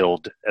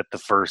kneeled at the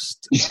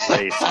first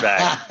race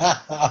back.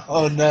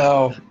 Oh,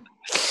 no.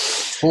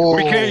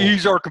 We can't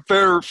use our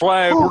Confederate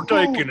flag. We're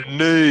taking a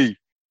knee.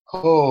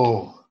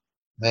 Oh,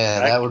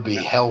 man, that would be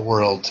hell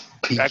world.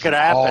 That could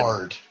happen.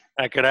 Hard.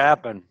 That could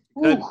happen.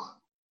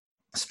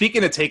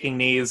 Speaking of taking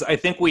knees, I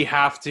think we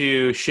have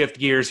to shift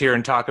gears here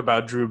and talk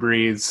about Drew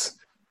Brees.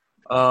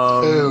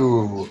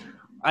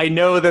 I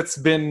know that's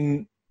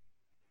been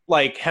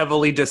like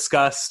heavily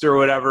discussed or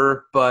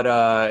whatever, but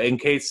in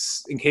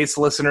case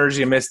listeners,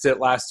 you missed it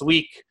last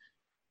week,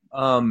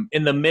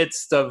 in the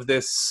midst of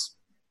this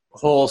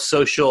whole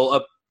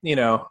social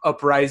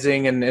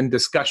uprising and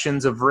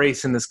discussions of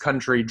race in this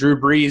country, Drew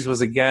Brees was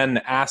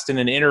again asked in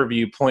an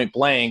interview point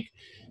blank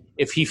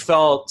if he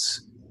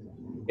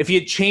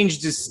had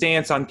changed his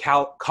stance on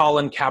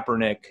Colin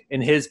Kaepernick in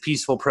his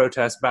peaceful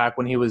protest back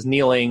when he was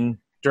kneeling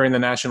during the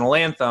national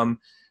anthem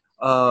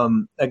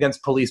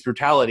against police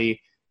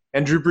brutality.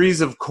 And Drew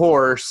Brees, of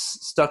course,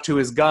 stuck to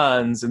his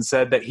guns and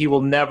said that he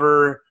will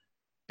never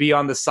be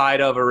on the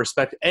side of or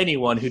respect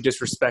anyone who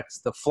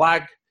disrespects the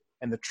flag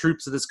and the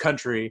troops of this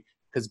country,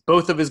 because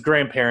both of his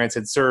grandparents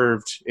had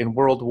served in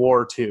World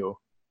War II.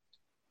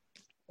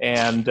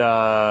 And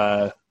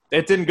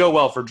it didn't go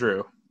well for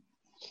Drew.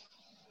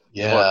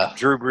 Yeah. Look,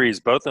 Drew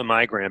Brees, both of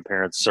my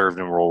grandparents served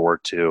in World War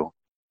II.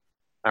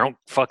 I don't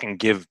fucking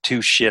give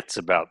two shits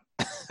about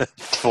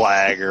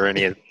flag or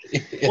any of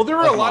Well, there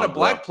were a lot of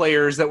black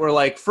players that were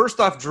like, first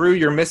off, Drew,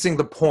 you're missing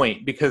the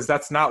point because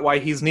that's not why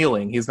he's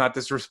kneeling. He's not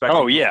disrespecting.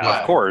 Oh, yeah,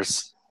 of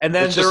course. And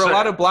then there were a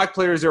lot of black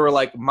players that were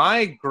like,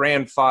 my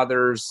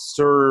grandfathers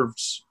served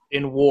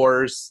in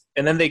wars,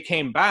 and then they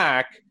came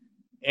back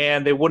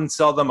and they wouldn't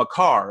sell them a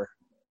car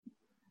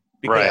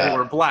because they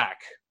were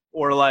black.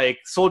 Or like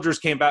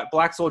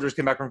black soldiers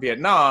came back from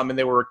Vietnam and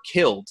they were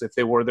killed if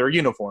they wore their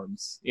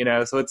uniforms,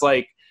 So it's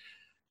like,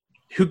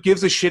 who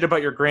gives a shit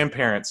about your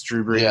grandparents,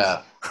 Drew Brees?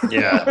 Yeah.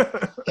 Yeah.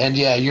 And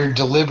you're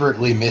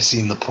deliberately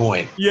missing the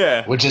point.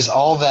 Yeah. Which is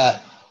all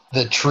that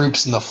the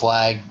troops and the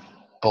flag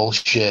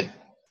bullshit.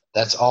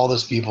 That's all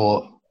those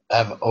people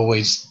have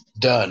always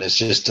done. It's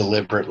just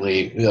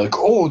deliberately like,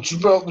 oh, it's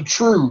about the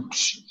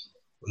troops.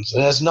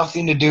 It has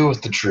nothing to do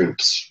with the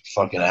troops,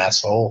 fucking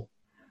asshole.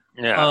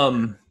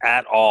 Yeah.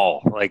 At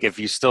all. Like, if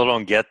you still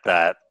don't get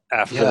that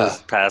after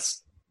this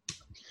past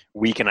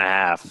week and a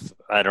half,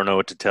 I don't know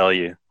what to tell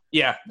you.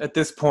 Yeah, at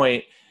this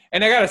point.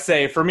 And I got to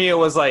say, for me, it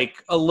was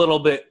like a little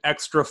bit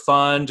extra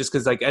fun just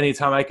because like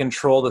anytime I can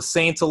troll the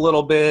Saints a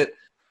little bit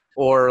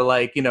or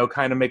like,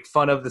 kind of make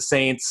fun of the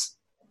Saints,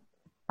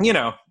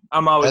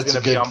 I'm always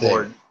going to be on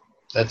board.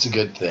 That's a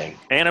good thing.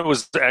 And it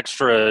was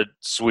extra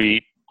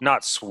sweet,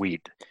 not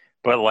sweet,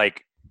 but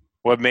like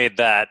what made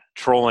that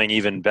trolling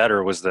even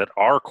better was that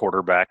our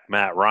quarterback,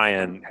 Matt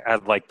Ryan,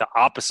 had like the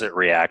opposite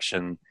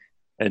reaction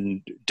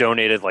and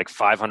donated like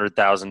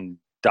 $500,000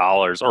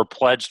 or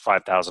pledged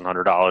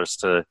 $5,100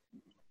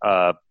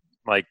 to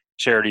like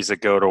charities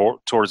that go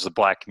towards the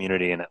black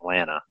community in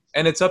Atlanta.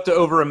 And it's up to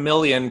over $1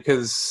 million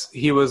because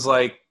he was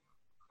like,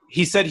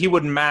 he said he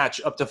would match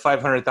up to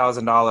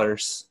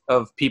 $500,000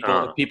 of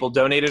people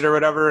donated or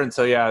whatever. And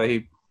so,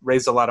 he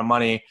raised a lot of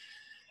money.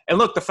 And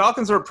look, the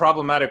Falcons are a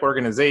problematic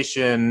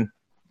organization,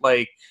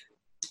 like,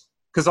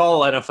 because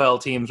all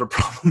NFL teams are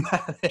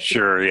problematic.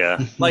 Sure,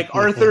 yeah. Like,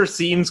 Arthur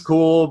seems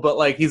cool, but,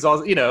 like, he's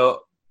also,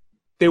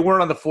 they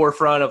weren't on the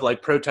forefront of,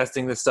 like,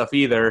 protesting this stuff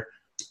either.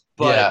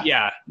 But,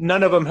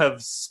 none of them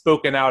have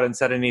spoken out and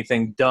said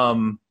anything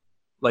dumb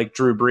like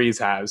Drew Brees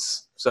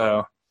has.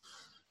 So,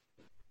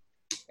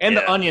 and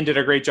The Onion did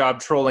a great job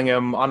trolling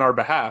him on our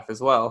behalf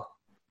as well.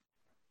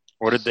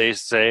 What did they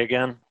say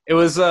again? It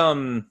was, I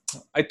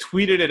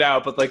tweeted it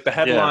out, but, like, the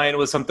headline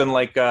was something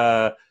like,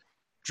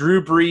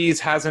 Drew Brees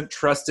hasn't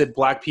trusted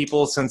black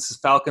people since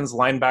Falcons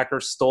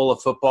linebacker stole a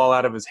football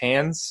out of his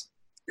hands.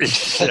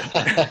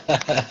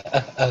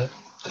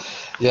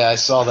 Yeah, I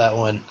saw that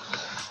one.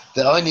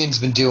 The Onion's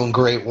been doing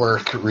great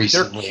work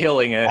recently. They're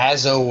killing it.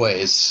 As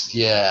always,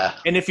 yeah.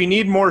 And if you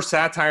need more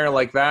satire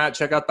like that,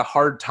 check out The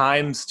Hard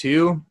Times,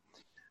 too.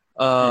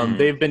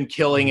 They've been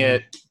killing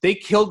it. They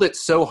killed it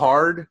so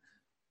hard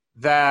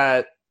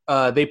that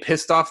they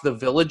pissed off the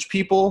Village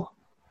people.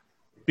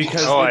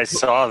 Because I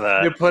saw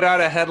that. They put out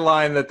a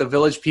headline that the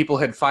Village people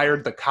had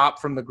fired the cop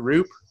from the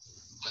group.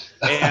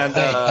 And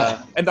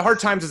and The Hard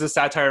Times is a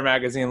satire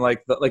magazine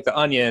like the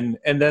Onion.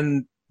 And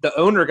then the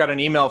owner got an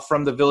email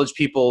from the Village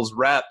People's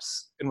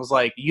reps and was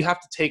like, you have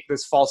to take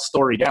this false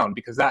story down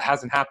because that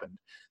hasn't happened.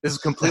 This is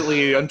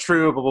completely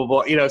untrue, blah,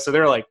 blah, blah. So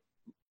they're like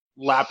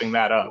lapping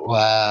that up.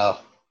 Wow.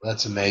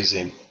 That's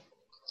amazing.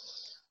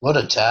 What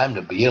a time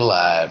to be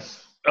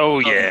alive. Oh,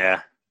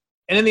 yeah.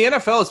 And in the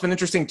NFL, it's been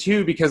interesting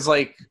too, because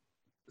like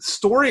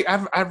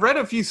I've read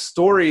a few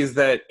stories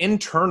that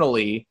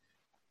internally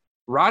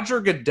Roger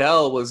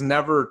Goodell was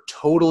never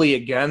totally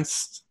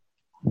against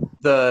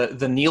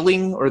the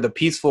kneeling or the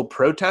peaceful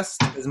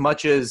protest as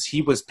much as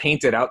he was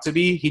painted out to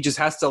be. He just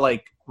has to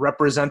like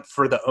represent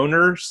for the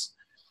owners,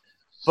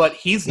 but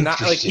he's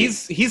not like he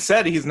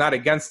said he's not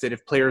against it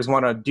if players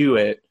want to do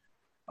it.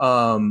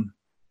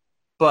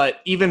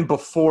 But even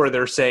before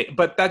they're saying,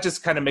 but that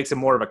just kind of makes him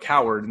more of a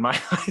coward in my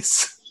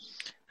eyes.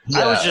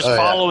 I was just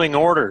following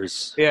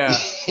orders. Yeah.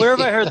 Where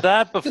have I heard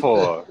that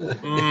before?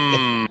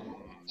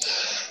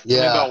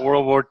 Yeah. About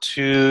World War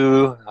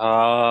II.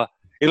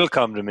 It'll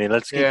come to me.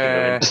 Let's keep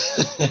it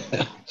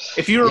going.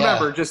 If you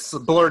remember, just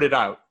blurt it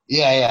out.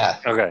 Yeah.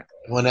 Okay.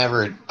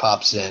 Whenever it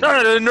pops in.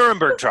 No, the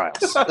Nuremberg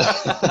trials.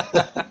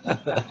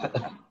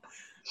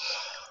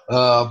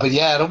 But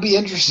yeah, it'll be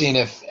interesting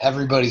if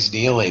everybody's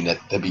kneeling at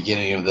the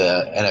beginning of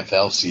the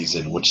NFL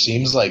season, which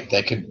seems like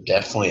that could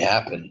definitely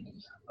happen.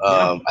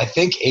 I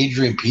think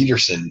Adrian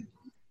Peterson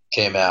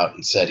came out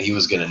and said he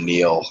was going to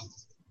kneel.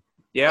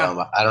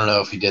 Yeah. I don't know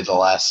if he did the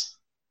last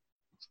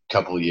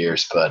couple of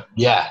years, but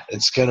yeah,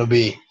 it's going to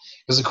be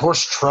because of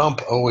course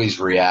Trump always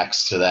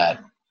reacts to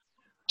that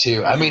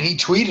too. I mean, he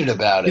tweeted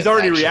about it. He's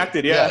already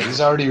reacted. Yeah, he's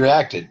already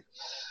reacted.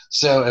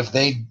 So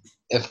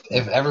if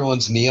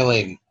everyone's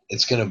kneeling,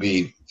 it's going to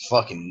be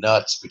fucking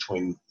nuts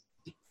between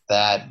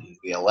that and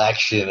the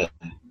election.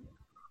 And,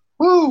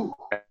 woo!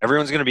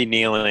 Everyone's going to be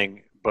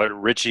kneeling, but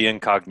Richie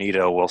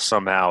Incognito will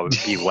somehow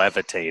be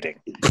levitating.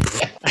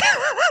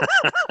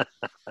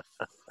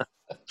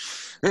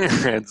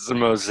 It's the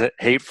most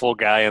hateful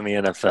guy in the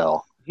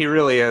NFL. He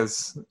really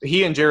is.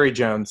 He and Jerry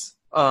Jones.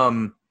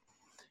 And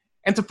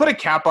to put a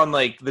cap on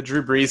like the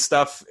Drew Brees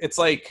stuff, it's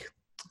like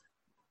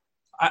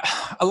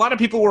a lot of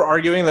people were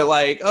arguing that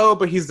like, oh,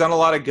 but he's done a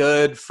lot of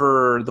good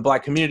for the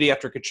black community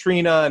after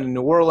Katrina and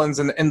New Orleans,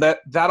 and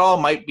that all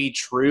might be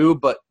true,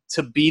 but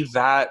to be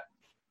that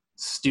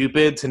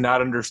stupid to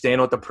not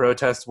understand what the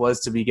protest was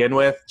to begin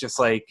with, just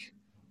like,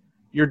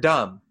 you're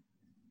dumb.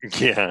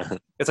 Yeah.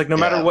 It's like no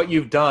matter what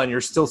you've done,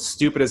 you're still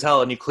stupid as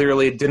hell, and you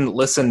clearly didn't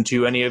listen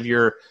to any of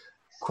your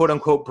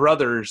quote-unquote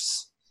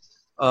brothers.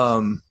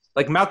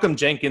 Like Malcolm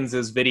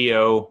Jenkins'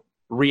 video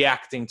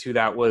reacting to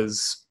that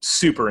was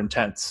super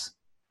intense.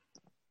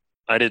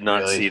 I did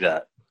not see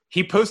that.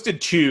 He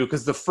posted 2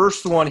 because the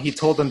first one he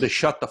told them to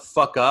shut the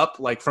fuck up,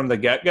 like from the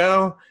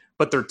get-go,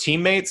 but they're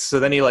teammates. So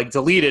then he like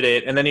deleted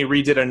it, and then he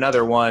redid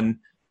another one.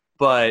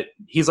 But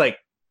he's like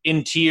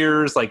in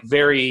tears, like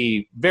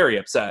very, very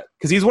upset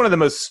because he's one of the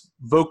most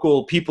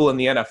vocal people in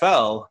the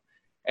NFL,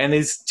 and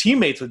his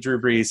teammates with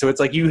Drew Brees. So it's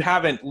like you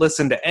haven't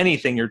listened to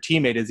anything your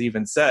teammate has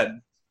even said.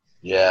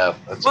 Yeah.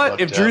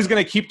 But if Drew's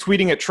going to keep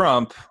tweeting at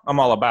Trump, I'm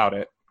all about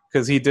it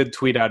because he did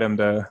tweet at him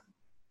to,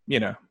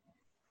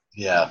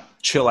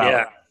 chill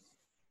out.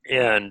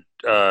 Yeah, and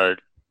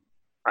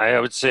I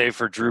would say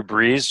for Drew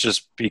Brees,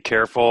 just be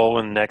careful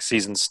when next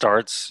season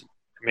starts.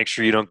 Make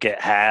sure you don't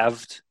get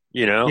halved.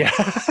 Yeah.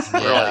 Or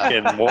like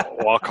in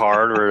Walk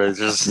Hard, where it's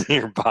just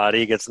your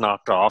body gets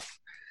knocked off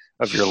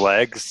of your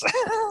legs.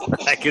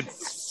 I could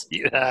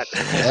see that.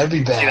 That'd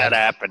be bad. See that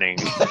happening.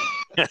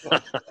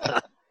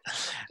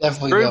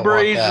 Definitely. Drew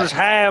Brees was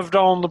halved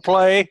on the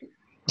play.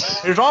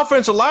 His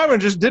offensive lineman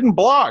just didn't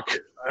block.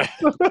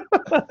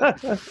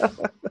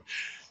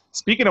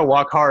 Speaking of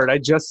Walk Hard,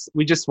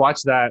 we just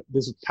watched that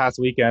this past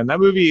weekend. That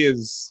movie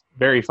is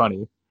very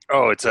funny.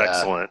 Oh, it's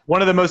excellent.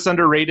 One of the most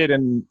underrated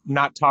and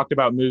not talked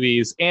about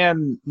movies,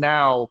 and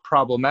now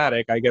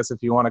problematic, I guess,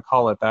 if you want to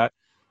call it that,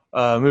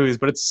 movies.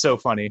 But it's so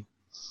funny.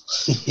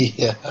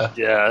 Yeah,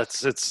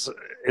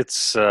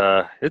 it's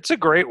a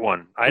great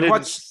one.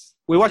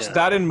 We watched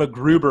that and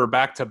MacGruber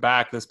back to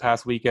back this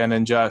past weekend,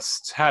 and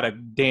just had a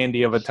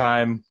dandy of a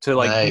time to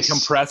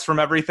decompress from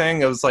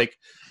everything. It was like,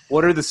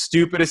 what are the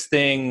stupidest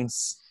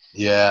things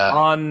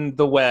on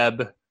the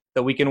web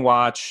that we can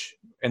watch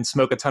and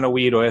smoke a ton of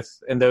weed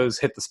with, and those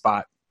hit the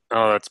spot.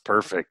 Oh, that's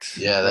perfect.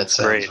 Yeah, that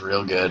sounds great.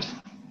 Real good.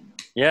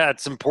 Yeah,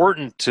 it's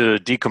important to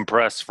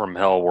decompress from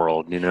Hell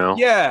World,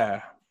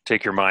 Yeah.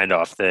 Take your mind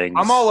off things.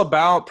 I'm all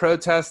about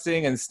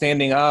protesting and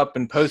standing up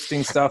and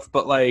posting stuff,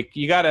 but like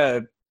you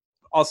gotta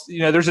also,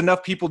 there's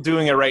enough people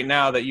doing it right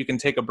now that you can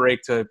take a break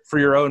for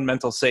your own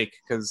mental sake,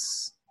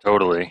 because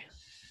totally,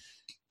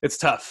 it's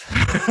tough.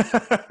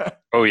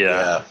 Oh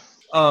yeah.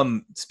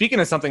 Speaking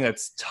of something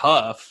that's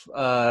tough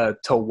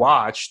to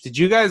watch, did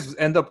you guys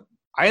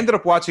I ended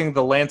up watching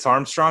the Lance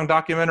Armstrong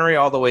documentary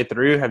all the way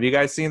through. Have you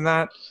guys seen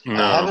that?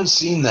 No. I haven't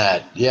seen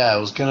that. Yeah, I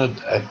was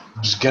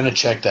gonna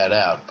check that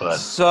out, but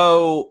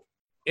so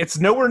it's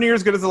nowhere near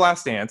as good as The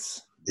Last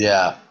Dance.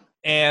 Yeah.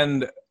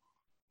 And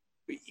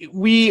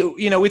we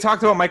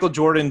talked about Michael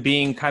Jordan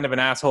being kind of an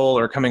asshole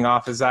or coming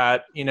off as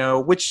that,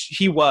 which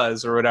he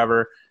was or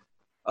whatever.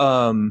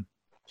 And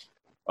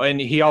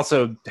he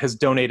also has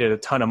donated a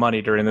ton of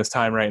money during this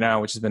time right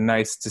now, which has been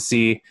nice to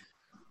see.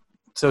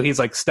 So he's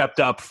like stepped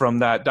up from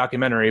that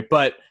documentary.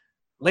 But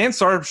Lance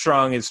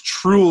Armstrong is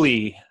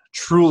truly,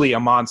 truly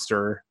a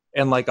monster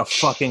and like a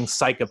fucking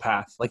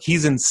psychopath. Like,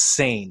 he's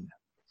insane.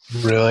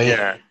 Really?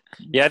 Yeah.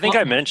 Yeah, I think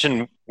I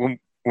mentioned when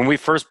we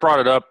first brought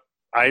it up,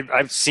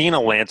 I've seen a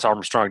Lance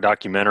Armstrong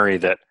documentary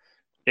that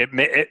I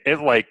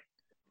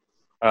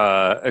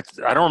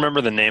don't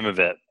remember the name of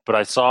it, but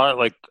I saw it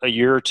like a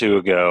year or two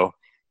ago,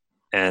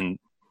 and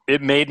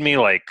it made me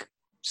like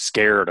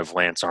scared of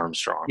Lance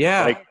Armstrong.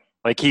 Yeah.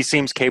 Like he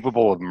seems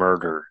capable of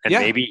murder, and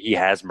maybe he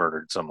has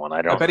murdered someone.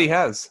 I bet he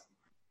has.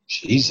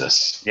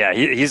 Jesus. Yeah,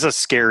 he's a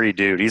scary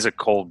dude. He's a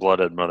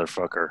cold-blooded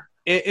motherfucker.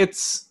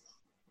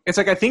 It's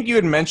like, I think you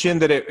had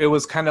mentioned that it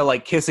was kind of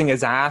like kissing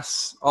his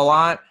ass a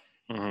lot.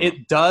 Mm-hmm.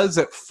 It does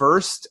at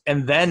first,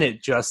 and then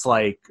it just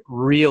like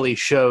really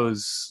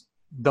shows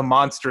the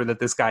monster that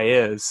this guy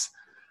is.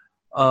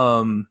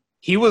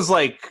 He was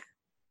like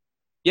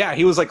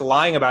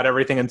lying about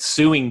everything and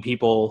suing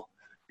people.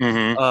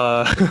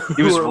 Mm-hmm.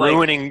 He was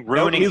ruining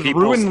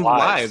people's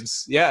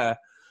lives. Yeah.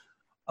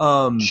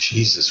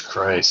 Jesus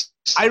Christ.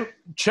 I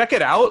check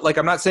it out. Like,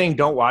 I'm not saying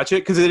don't watch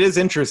it because it is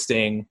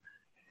interesting,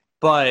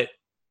 but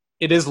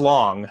it is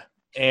long.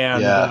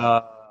 And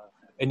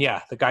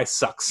yeah, the guy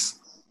sucks.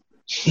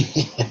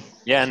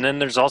 Yeah, and then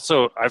there's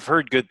also, I've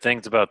heard good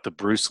things about the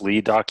Bruce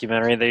Lee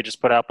documentary they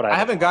just put out, but I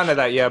haven't gotten to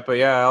that yet, but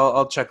yeah,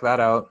 I'll check that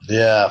out.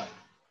 Yeah.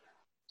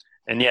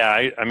 And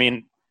yeah, I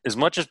mean, as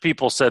much as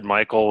people said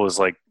Michael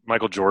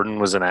Jordan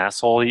was an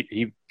asshole,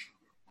 he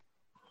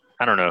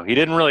I don't know. He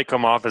didn't really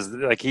come off as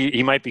like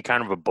he might be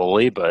kind of a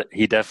bully, but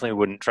he definitely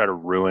wouldn't try to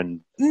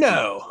ruin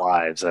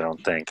lives, I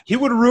don't think. He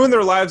would ruin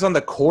their lives on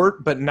the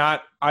court, but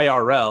not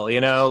IRL,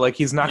 you know? Like,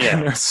 he's not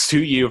going to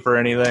sue you for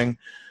anything.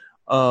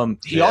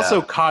 He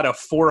also caught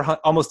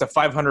almost a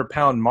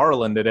 500-pound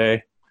marlin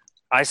today.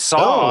 I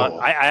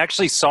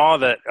actually saw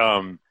that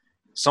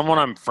someone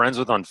I'm friends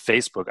with on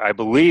Facebook, I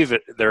believe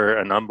they're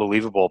an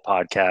Unbelievable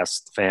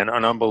podcast fan,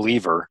 an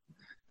Unbeliever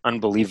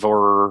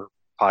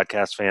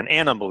podcast fan,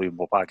 and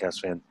Unbelievable podcast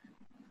fan.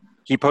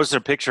 He posted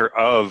a picture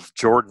of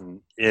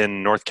Jordan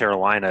in North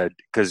Carolina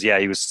because,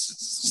 he was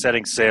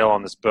setting sail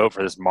on this boat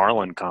for this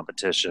marlin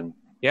competition.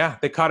 Yeah,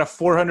 they caught a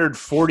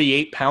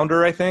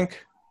 448-pounder, I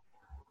think.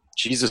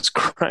 Jesus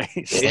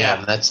Christ.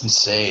 Damn, that's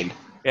insane.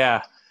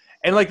 Yeah.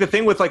 And like the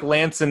thing with like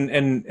Lance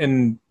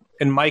and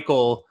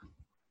Michael,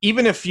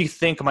 even if you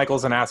think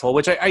Michael's an asshole,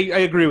 which I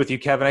agree with you,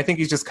 Kevin, I think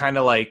he's just kind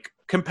of like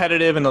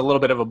competitive and a little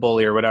bit of a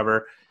bully or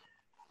whatever.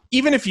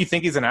 Even if you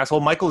think he's an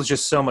asshole, Michael is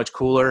just so much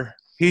cooler.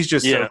 He's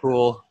just so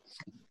cool.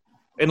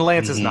 And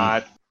Lance is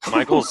not.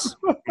 Michael's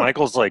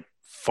like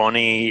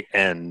funny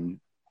and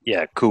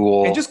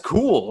cool. And just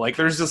cool. Like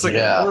there's just like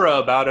an aura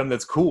about him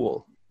that's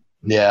cool.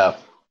 Yeah.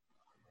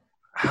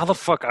 How the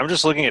fuck? I'm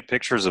just looking at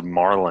pictures of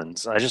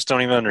marlins. I just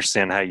don't even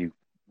understand how you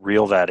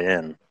reel that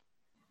in.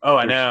 Oh,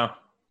 I know.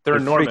 They're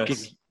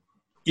enormous.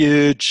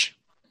 Huge.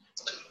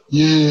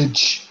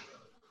 Huge.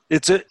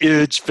 It's a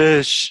huge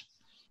fish.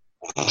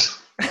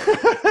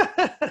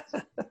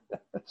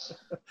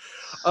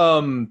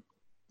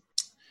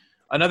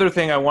 Another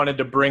thing I wanted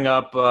to bring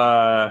up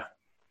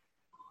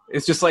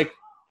is just like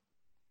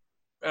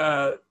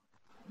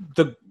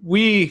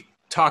we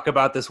talk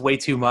about this way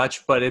too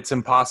much, but it's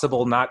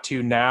impossible not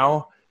to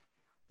now.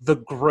 The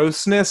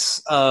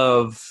grossness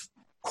of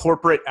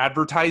corporate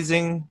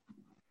advertising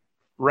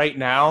right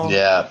now.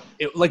 Yeah.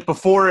 Like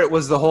before it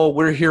was the whole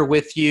we're here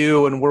with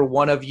you and we're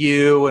one of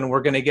you and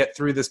we're going to get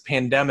through this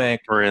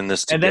pandemic. We're in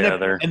this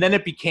together. And then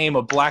it became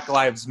a Black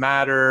Lives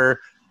Matter,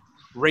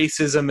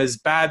 racism is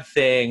bad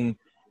thing.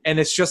 And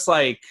it's just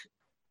like,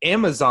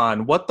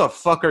 Amazon, what the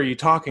fuck are you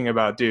talking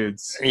about,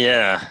 dudes?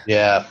 Yeah.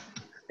 Yeah.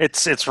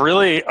 It's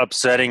really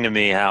upsetting to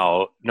me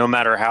how no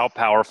matter how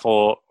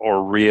powerful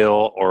or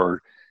real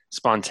or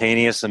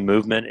spontaneous a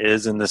movement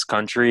is in this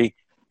country,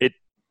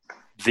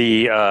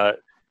 the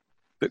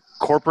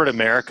corporate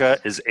America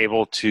is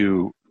able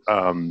to,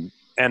 and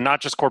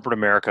not just corporate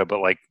America, but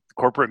like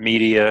corporate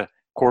media,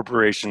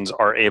 corporations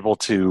are able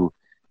to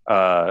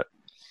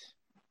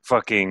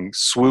fucking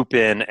swoop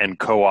in and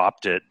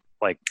co-opt it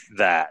like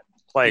that.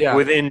 Like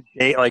within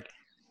like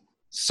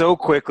so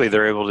quickly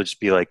they're able to just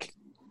be like,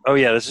 oh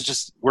yeah, this is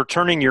just, we're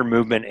turning your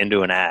movement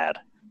into an ad.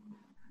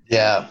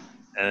 Yeah.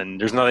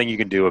 And there's nothing you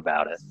can do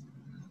about it.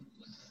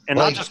 And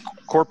not just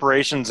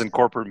corporations and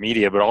corporate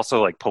media, but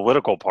also like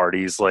political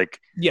parties, like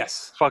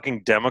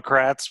fucking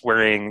Democrats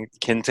wearing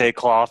kente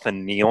cloth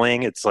and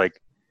kneeling. It's like,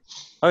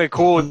 okay,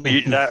 cool.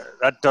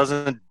 that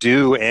doesn't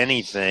do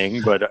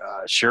anything, but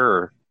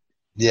sure.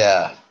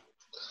 Yeah.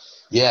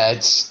 Yeah,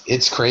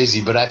 it's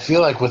crazy, but I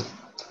feel like with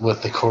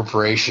the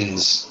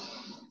corporations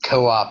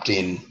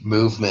co-opting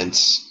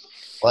movements,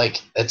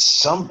 like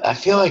I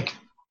feel like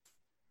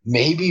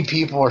maybe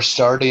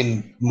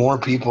more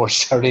people are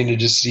starting to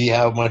just see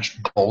how much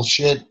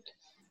bullshit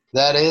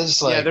that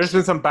is. Like, there's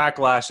been some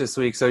backlash this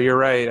week, so you're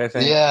right, I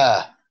think.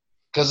 Yeah,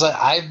 because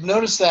I've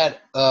noticed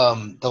that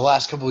the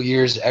last couple of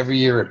years, every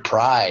year at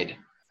Pride,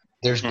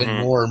 there's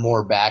been more and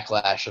more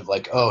backlash of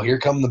like, oh, here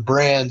come the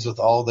brands with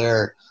all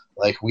their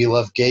like "we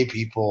love gay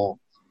people"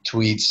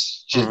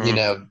 tweets. You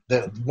know,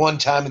 the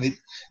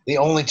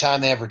only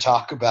time they ever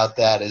talk about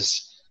that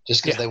is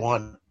just because they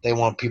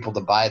want people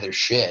to buy their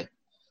shit.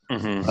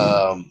 And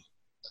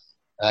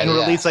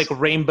release like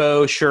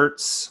rainbow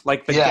shirts,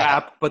 like the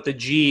Gap, but the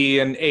G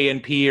and A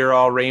and P are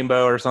all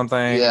rainbow or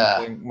something.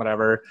 Yeah,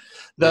 whatever.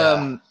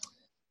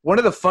 One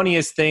of the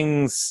funniest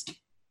things,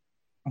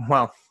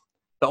 well,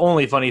 the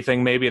only funny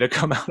thing maybe to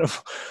come out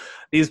of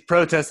these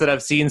protests that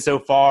I've seen so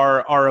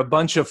far are a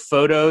bunch of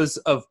photos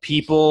of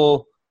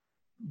people.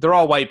 They're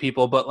all white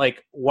people, but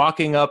like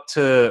walking up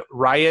to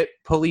riot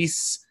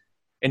police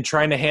and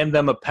trying to hand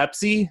them a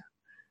Pepsi.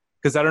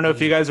 Because I don't know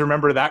if you guys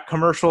remember that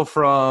commercial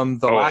from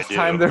the last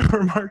time there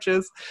were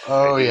marches.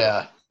 Oh,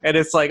 yeah. And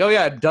it's like, oh,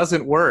 yeah, it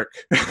doesn't work.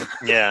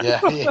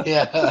 Yeah.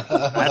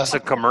 That's a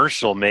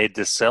commercial made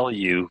to sell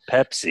you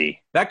Pepsi.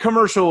 That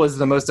commercial was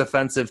the most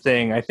offensive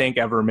thing I think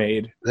ever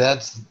made.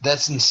 That's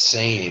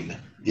insane.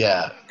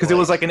 Yeah. Because it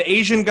was like an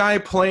Asian guy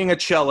playing a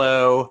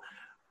cello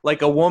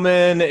like a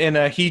woman in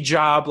a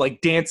hijab,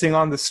 like dancing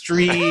on the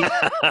street.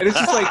 And it's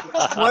just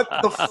like, what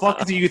the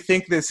fuck do you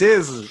think this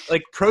is?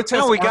 Like,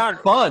 protests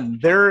aren't fun.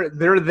 They're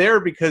there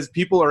because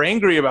people are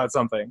angry about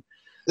something.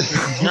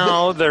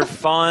 No, they're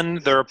fun.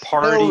 They're a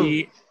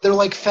party. No, they're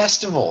like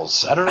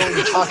festivals. I don't know what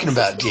you're talking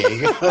about,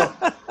 Diego.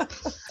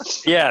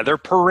 Yeah, they're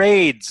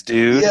parades,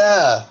 dude.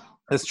 Yeah,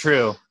 that's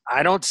true.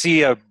 I don't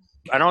see a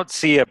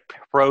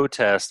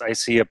protest. I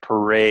see a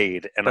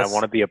parade, and I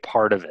want to be a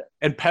part of it.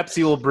 And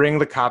Pepsi will bring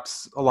the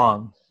cops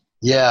along.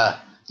 Yeah.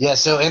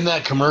 So in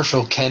that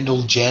commercial,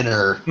 Kendall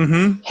Jenner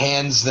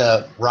hands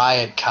the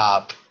riot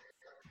cop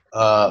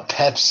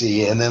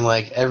Pepsi, and then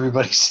like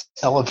everybody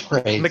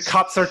celebrates. And the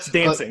cop starts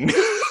dancing.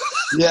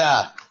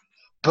 Yeah,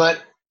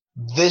 but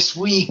this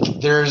week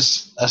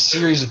there's a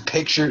series of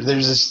pictures.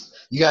 There's this.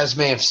 You guys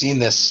may have seen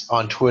this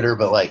on Twitter,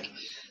 but like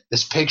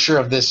this picture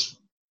of this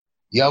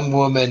young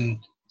woman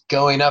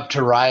going up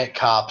to riot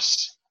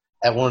cops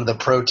at one of the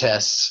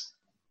protests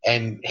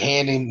and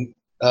handing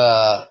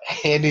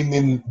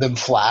them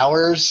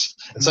flowers.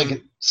 It's like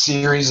a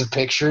series of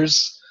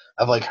pictures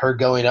of like her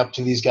going up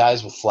to these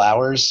guys with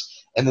flowers.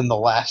 And then the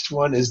last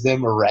one is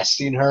them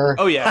arresting her.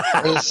 Oh, yeah.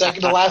 Or the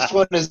second to last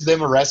one is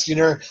them arresting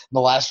her. And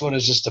the last one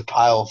is just a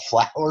pile of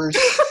flowers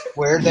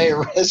where they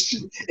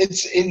arrested.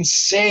 It's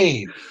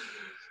insane.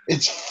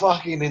 It's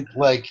fucking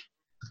like,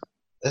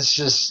 it's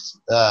just,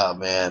 oh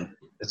man,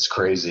 it's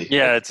crazy.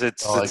 Yeah,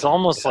 it's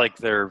almost like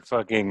they're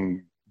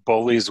fucking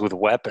bullies with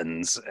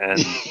weapons, and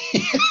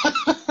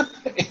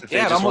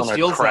it almost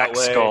feels that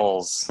way.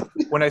 Skulls.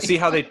 When I see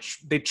how they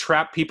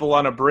trap people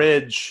on a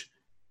bridge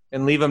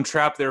and leave them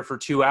trapped there for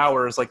 2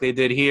 hours, like they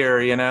did here,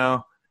 you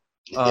know.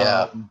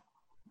 Yeah,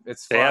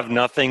 they have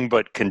nothing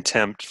but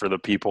contempt for the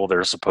people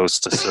they're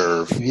supposed to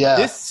serve. Yeah,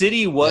 this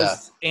city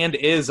was and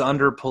is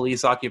under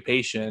police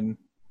occupation.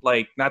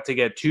 Like, not to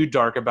get too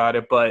dark about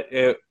it, but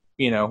it,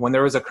 you know, when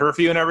there was a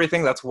curfew and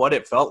everything, that's what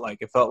it felt like.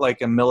 It felt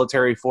like a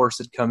military force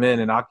had come in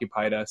and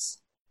occupied us.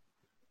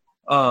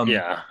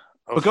 Yeah.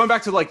 But going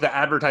back to like the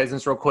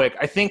advertisements real quick,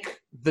 I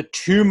think the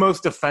two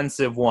most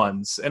offensive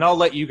ones, and I'll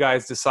let you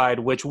guys decide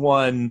which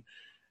one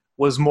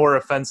was more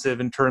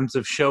offensive in terms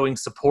of showing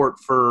support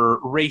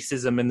for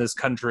racism in this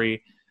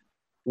country.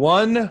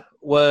 One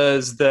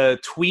was the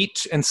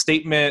tweet and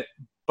statement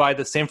by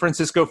the San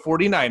Francisco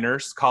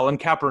 49ers, Colin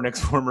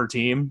Kaepernick's former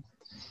team.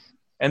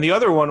 And the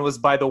other one was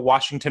by the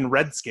Washington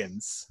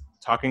Redskins,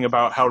 talking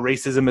about how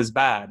racism is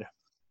bad.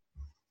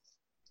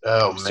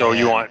 Oh, man. So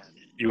you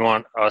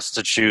want us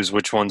to choose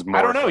which one's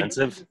more offensive? I don't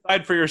know. You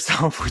decide for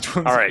yourself which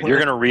one's all right, you're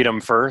going to read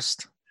them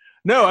first?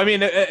 No, I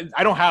mean,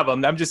 I don't have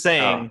them. I'm just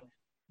saying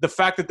the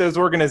fact that those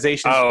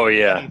organizations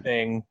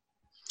anything.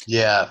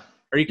 Yeah.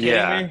 Are you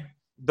kidding me?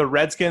 The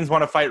Redskins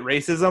want to fight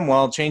racism?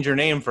 Well, change your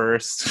name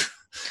first.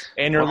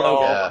 And your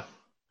logo.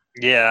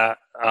 Yeah.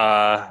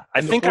 I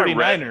think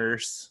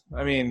 49ers.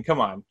 I mean, come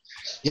on.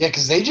 Yeah,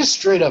 because they just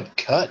straight up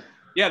cut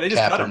they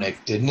just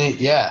Kaepernick, didn't it?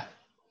 Yeah.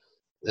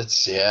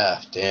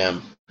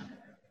 Damn.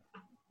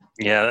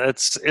 Yeah,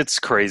 it's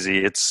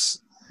crazy. It's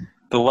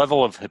the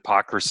level of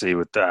hypocrisy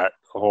with that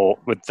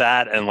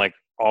and like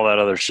all that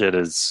other shit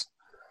is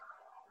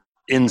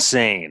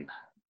insane.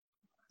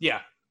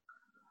 Yeah.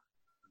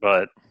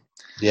 But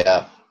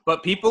yeah.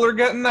 But people are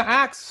getting the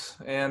axe,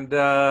 and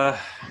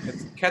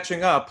it's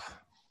catching up.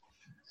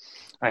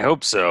 I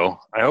hope so.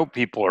 I hope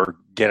people are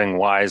getting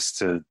wise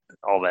to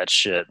all that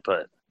shit,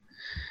 but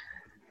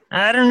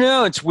I don't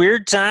know. It's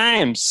weird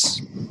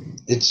times.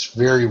 It's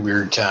very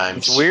weird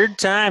times. It's weird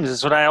times.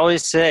 That's what I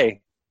always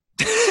say.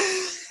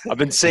 I've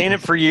been saying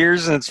it for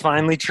years, and it's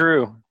finally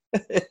true.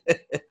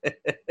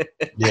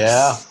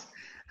 Yeah.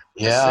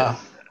 I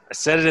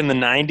said it in the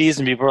 90s,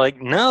 and people were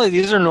like, no,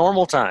 these are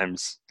normal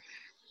times.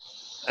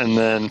 And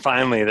then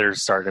finally they're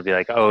starting to be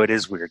like, oh, it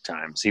is weird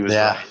times. He was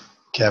right.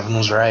 Kevin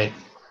was right.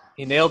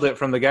 He nailed it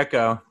from the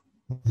get-go.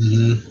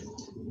 Mm-hmm.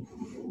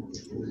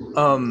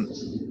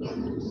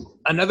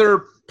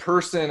 Another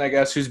person, I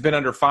guess, who's been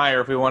under fire,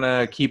 if we want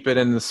to keep it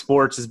in the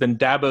sports, has been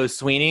Dabo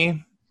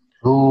Swinney.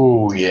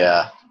 Oh,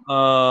 yeah.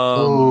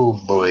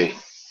 Oh, boy.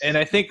 And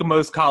I think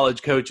most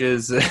college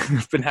coaches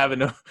have been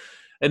having an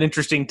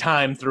interesting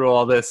time through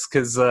all this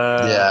because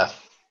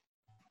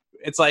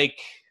it's like,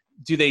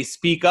 do they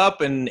speak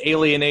up and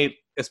alienate,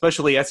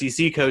 especially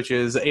SEC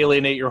coaches,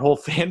 alienate your whole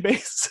fan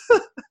base?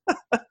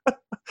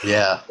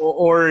 Yeah.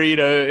 Or, you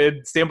know,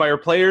 stand by your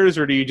players,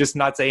 or do you just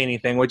not say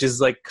anything, which is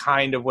like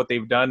kind of what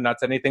they've done, not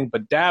say anything.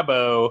 But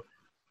Dabo,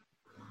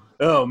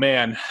 oh,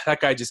 man, that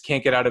guy just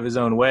can't get out of his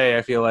own way,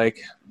 I feel like.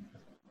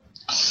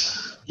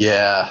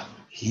 Yeah.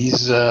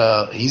 He's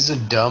a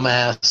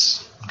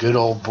dumbass, good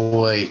old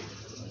boy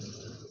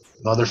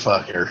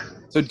motherfucker.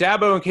 So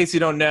Dabo, in case you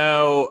don't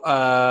know,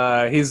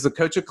 he's the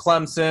coach of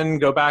Clemson.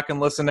 Go back and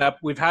listen up.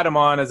 We've had him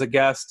on as a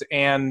guest,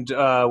 and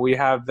we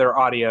have their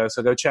audio,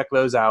 so go check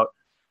those out.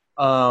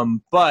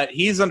 But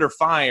he's under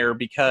fire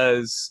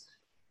because,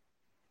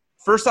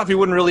 first off, he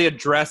wouldn't really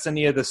address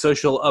any of the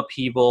social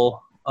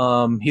upheaval.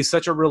 He's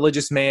such a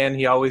religious man.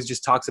 He always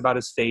just talks about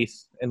his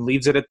faith and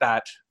leaves it at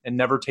that and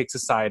never takes a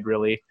side,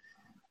 really.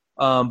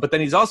 But then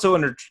he's also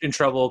in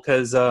trouble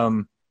because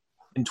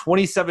in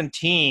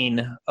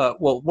 2017,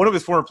 one of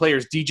his former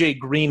players, DJ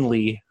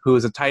Greenlee, who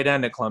was a tight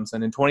end at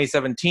Clemson, in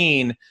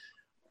 2017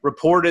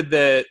 reported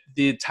that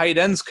the tight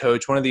ends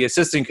coach, one of the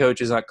assistant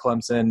coaches at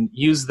Clemson,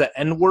 used the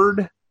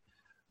N-word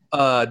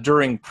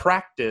during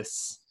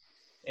practice.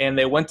 And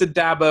they went to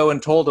Dabo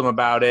and told him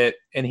about it,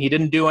 and he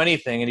didn't do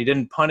anything, and he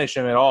didn't punish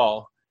him at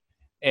all.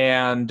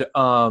 And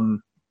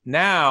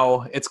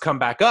now it's come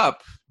back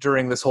up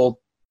during this whole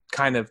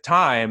kind of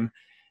time,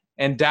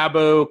 and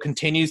Dabo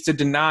continues to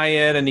deny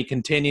it, and he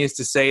continues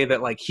to say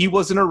that, like, he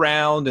wasn't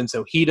around, and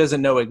so he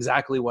doesn't know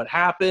exactly what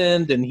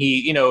happened, and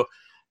he,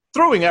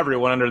 throwing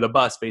everyone under the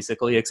bus,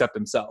 basically, except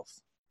himself.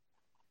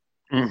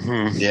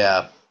 Mm-hmm.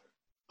 Yeah.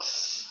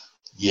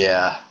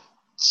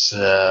 It's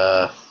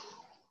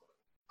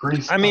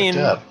pretty fucked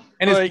up.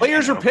 And his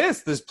players are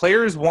pissed. His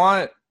players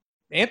want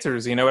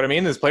answers, you know what I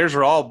mean? His players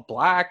are all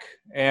black,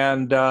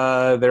 and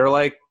they're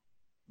like,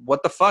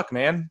 what the fuck,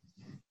 man?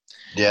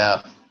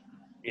 Yeah.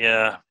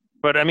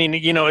 But, I mean,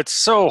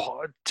 it's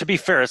to be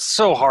fair, it's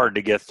so hard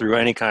to get through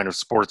any kind of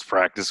sports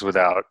practice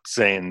without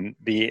saying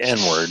the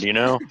N-word,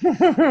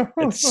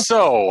 It's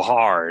so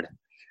hard.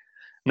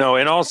 No,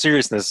 in all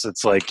seriousness,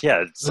 it's like,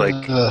 I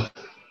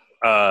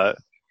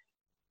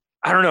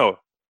don't know.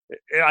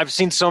 I've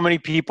seen so many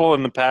people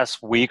in the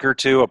past week or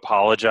two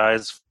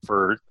apologize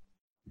for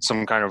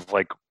some kind of,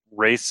 like,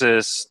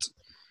 racist,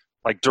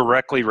 like,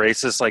 directly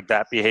racist, like,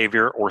 that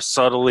behavior, or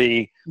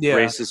subtly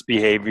racist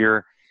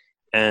behavior.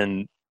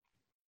 And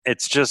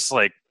it's just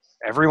like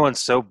everyone's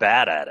so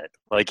bad at it.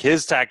 Like,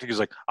 his tactic is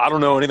like, I don't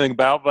know anything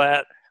about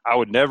that. I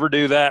would never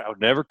do that. I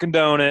would never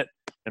condone it.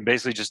 And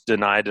basically just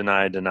deny.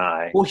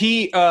 Well,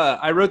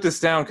 I wrote this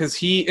down because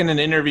he, in an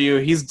interview,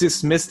 he's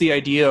dismissed the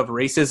idea of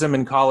racism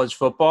in college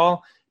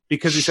football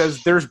because he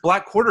says there's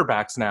black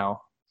quarterbacks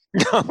now.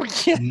 Oh,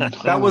 yeah.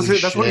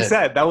 That's what he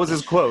said. That was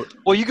his quote.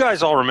 Well, you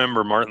guys all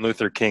remember Martin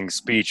Luther King's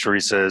speech where he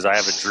says, I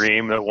have a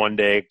dream that one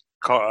day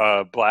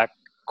black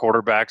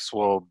quarterbacks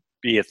will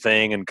be a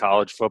thing in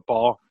college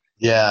football.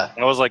 Yeah.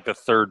 That was like the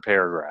third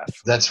paragraph.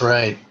 That's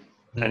right.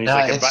 And he's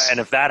and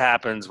if that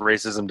happens,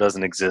 racism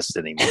doesn't exist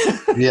anymore.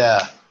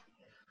 Yeah.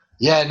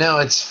 Yeah, no,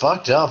 it's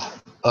fucked up,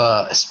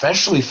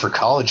 especially for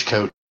college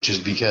coaches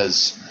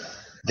because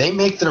they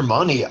make their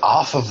money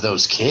off of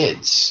those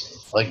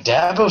kids. Like,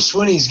 Dabo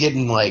Swinney's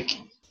getting, like,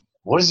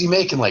 what is he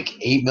making, like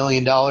 $8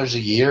 million a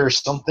year or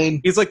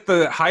something? He's like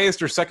the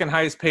highest or second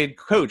highest paid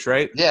coach,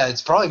 right? Yeah,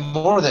 it's probably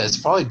more than – it's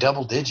probably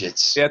double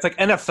digits. Yeah, it's like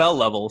NFL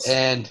levels.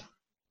 And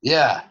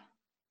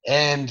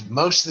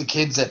most of the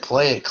kids that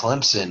play at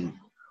Clemson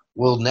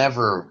will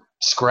never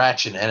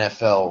scratch an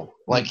NFL.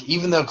 Like,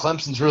 even though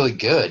Clemson's really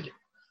good,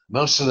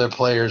 most of their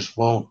players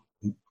won't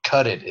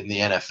cut it in the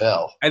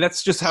NFL. And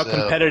that's just how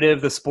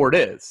competitive the sport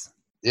is.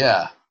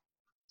 Yeah.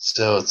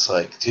 So it's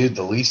like, dude,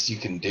 the least you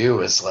can do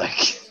is,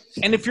 like –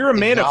 and if you're a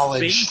man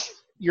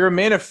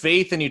of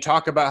faith, and you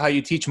talk about how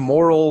you teach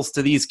morals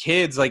to these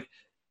kids, like,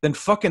 then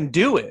fucking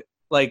do it.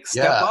 Like,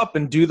 step up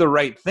and do the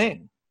right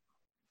thing.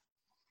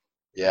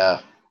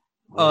 Yeah.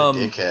 What a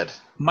dickhead.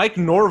 Mike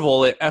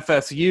Norvell at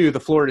FSU, the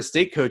Florida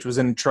State coach, was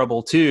in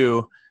trouble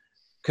too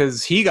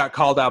because he got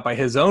called out by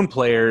his own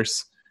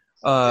players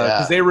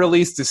because they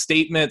released a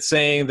statement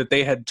saying that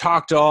they had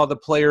talked to all the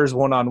players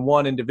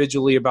one-on-one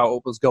individually about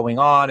what was going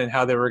on and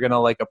how they were going to,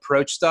 like,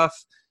 approach stuff.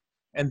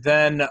 And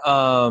then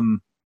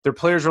their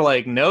players were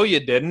like, no, you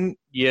didn't.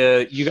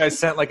 You guys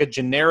sent, like, a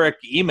generic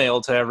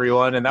email to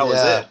everyone, and that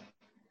was it.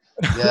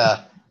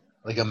 Yeah.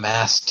 Like a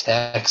mass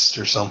text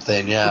or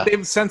something, yeah. But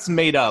they've since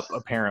made up,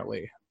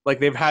 apparently. Like,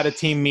 they've had a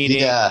team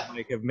meeting and,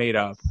 like, have made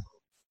up.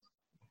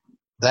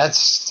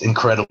 That's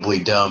incredibly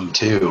dumb,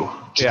 too.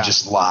 To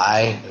just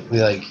lie. Be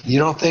like, you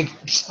don't think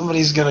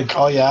somebody's going to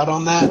call you out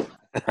on that?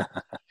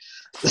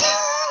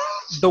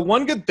 The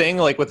one good thing,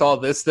 like, with all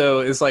this,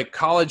 though, is, like,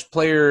 college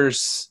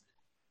players –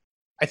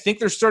 I think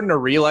they're starting to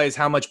realize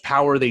how much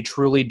power they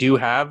truly do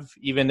have,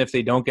 even if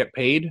they don't get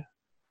paid.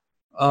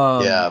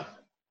 And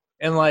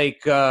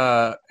like,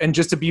 and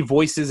just to be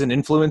voices and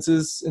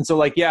influences. And so,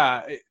 like,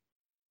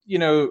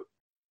 FSU,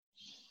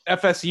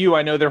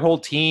 I know their whole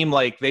team,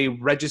 like, they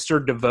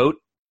registered to vote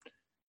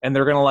and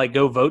they're going to, like,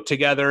 go vote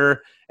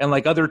together. And,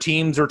 like, other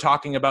teams are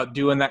talking about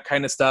doing that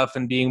kind of stuff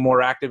and being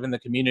more active in the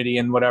community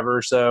and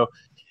whatever. So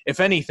if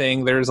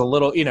anything, there's a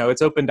little,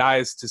 it's opened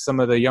eyes to some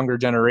of the younger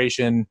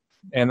generation.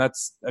 And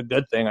that's a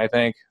good thing, I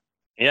think.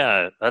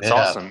 Yeah, that's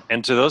awesome.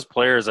 And to those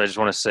players, I just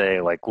want to say,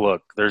 like,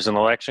 look, there's an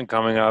election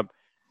coming up.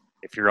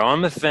 If you're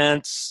on the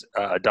fence,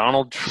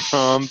 Donald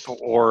Trump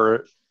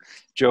or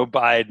Joe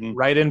Biden.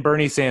 Write in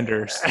Bernie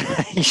Sanders.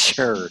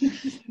 Sure.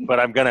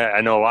 But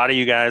I know a lot of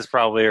you guys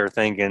probably are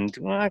thinking,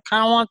 well, I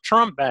kind of want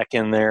Trump back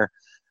in there.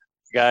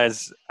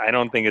 Guys, I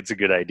don't think it's a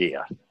good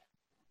idea.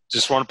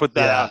 Just want to put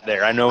that out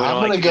there. I know we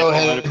don't like to get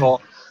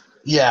political.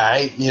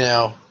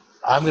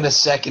 I'm going to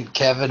second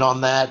Kevin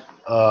on that.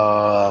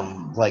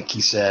 Like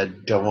he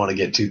said, don't want to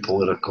get too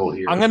political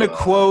here. I'm going to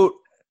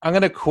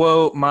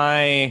quote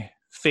my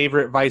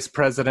favorite vice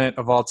president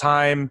of all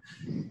time.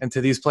 And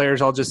to these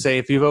players, I'll just say,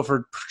 if you vote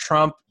for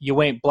Trump,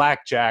 you ain't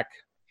blackjack.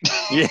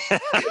 Yeah.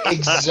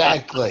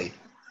 Exactly.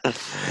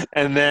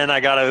 And then I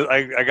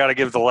gotta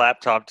give the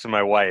laptop to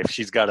my wife.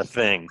 She's got a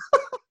thing.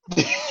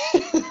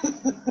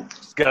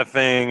 She's got a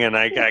thing, and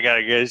I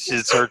gotta get.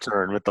 It's her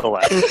turn with the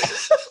laptop.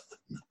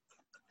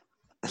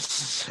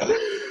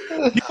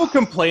 People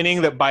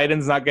complaining that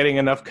Biden's not getting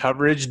enough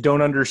coverage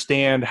don't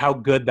understand how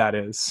good that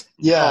is.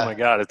 Yeah. Oh my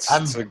God,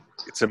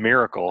 it's a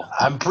miracle.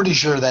 I'm pretty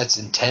sure that's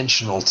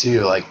intentional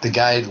too. Like the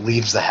guy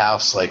leaves the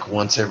house like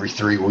once every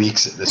 3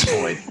 weeks at this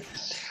point.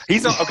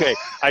 He's okay.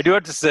 I do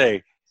have to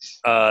say,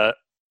 I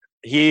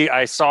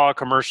saw a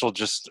commercial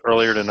just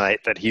earlier tonight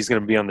that he's going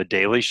to be on the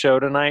Daily Show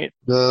tonight,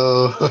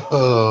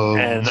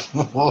 and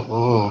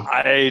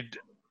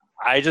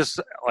I just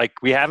like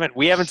we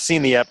haven't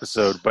seen the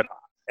episode,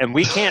 and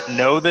we can't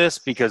know this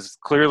because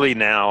clearly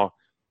now,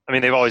 I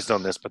mean they've always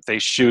done this, but they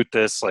shoot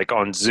this like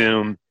on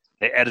Zoom,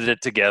 they edit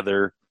it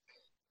together.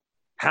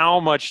 How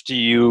much do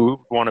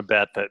you want to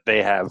bet that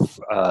they have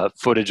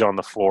footage on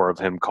the floor of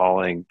him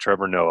calling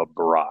Trevor Noah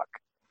Barack?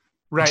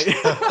 Right.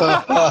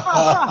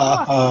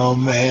 Oh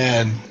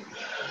man.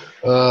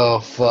 Oh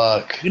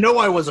fuck.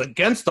 I was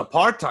against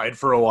apartheid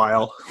for a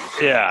while.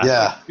 Yeah.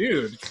 Yeah.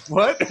 Dude,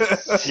 what?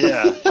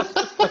 Yeah.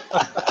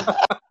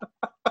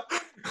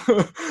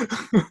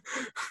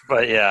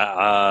 But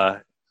yeah,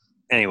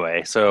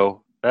 anyway,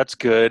 so that's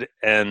good.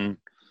 And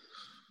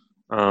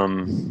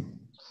I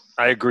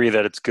agree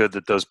that it's good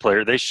that those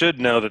players, they should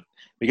know that,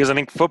 because I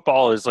think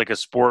football is like a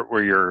sport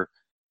where you're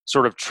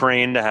sort of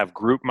trained to have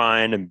group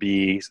mind and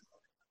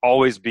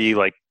always be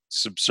like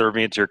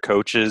subservient to your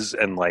coaches,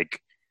 and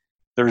like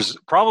there's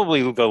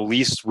probably the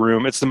least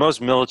room. It's the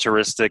most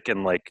militaristic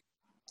and like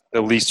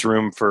the least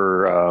room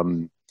for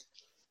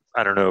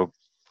I don't know,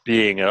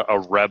 being a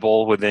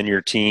rebel within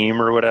your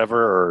team or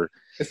whatever. Or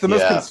It's the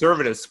most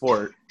conservative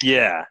sport.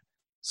 yeah,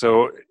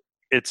 so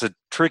it's a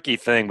tricky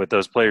thing, but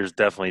those players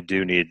definitely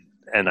do need,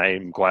 and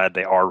I'm glad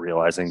they are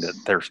realizing that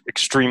they're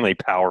extremely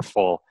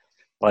powerful.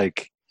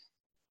 Like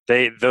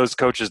those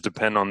coaches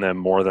depend on them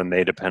more than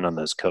they depend on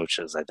those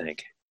coaches, I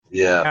think.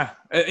 Yeah.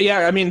 Yeah.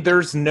 I mean,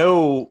 because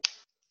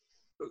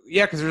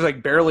there's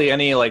like barely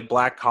any like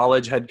black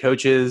college head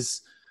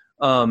coaches.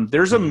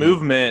 There's a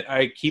movement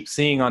I keep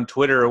seeing on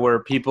Twitter where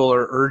people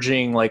are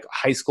urging like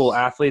high school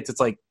athletes. It's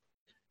like,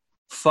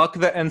 fuck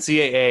the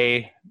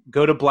NCAA,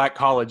 go to black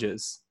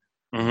colleges.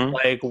 Mm-hmm.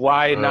 Like,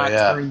 why not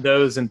turn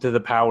those into the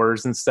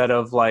powers instead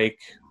of like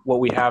what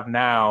we have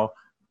now?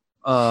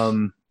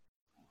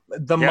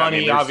 The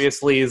money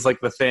obviously is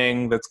like the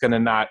thing that's going to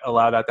not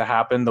allow that to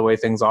happen the way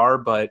things are,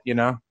 but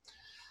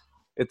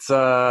it's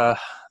they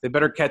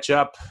better catch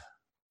up.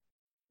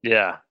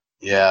 Yeah.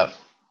 Yeah.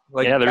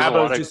 Like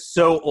Dabo's just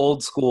so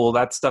old school.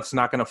 That stuff's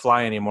not going to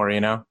fly anymore,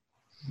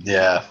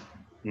 Yeah.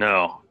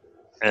 No.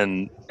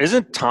 And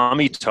isn't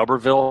Tommy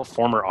Tuberville,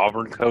 former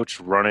Auburn coach,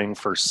 running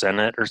for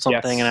Senate or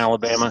something in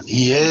Alabama?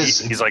 He is.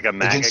 He's like a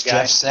MAGA against guy.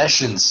 Jeff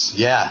Sessions.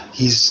 Yeah.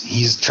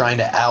 He's trying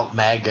to out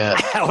MAGA.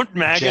 Out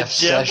MAGA Jeff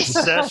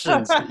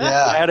Sessions. Yeah.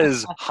 That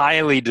is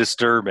highly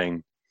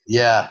disturbing.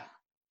 Yeah.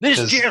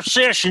 This Jeff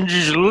Sessions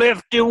is a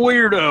lefty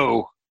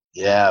weirdo.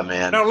 Yeah,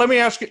 man. Now let me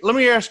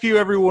ask you,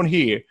 everyone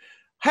here,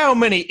 how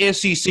many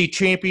SEC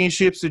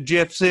championships did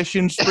Jeff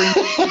Sessions bring?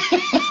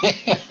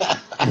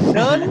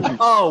 None?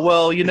 Oh,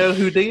 well, you know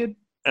who did?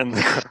 And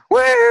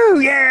Woo,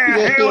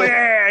 yeah, hell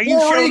yeah. You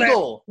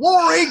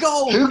War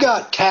Eagle. Who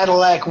got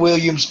Cadillac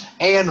Williams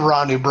and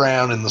Ronnie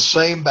Brown in the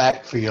same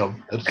backfield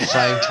at the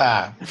same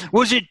time?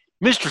 Was it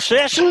Mr.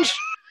 Sessions?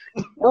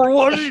 Or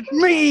was it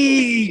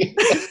me?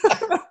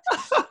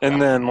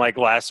 and then like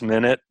last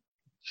minute,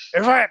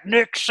 Is that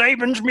Nick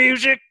Saban's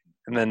music?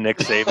 and then Nick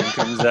Saban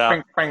comes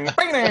out.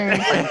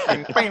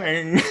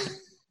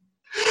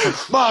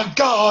 My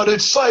God,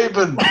 it's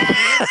Saban.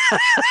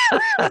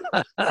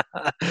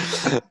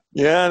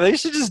 Yeah, they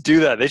should just do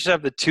that. They should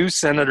have the two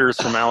senators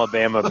from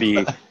Alabama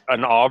be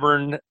an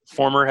Auburn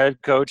former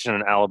head coach and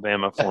an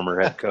Alabama former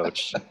head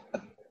coach.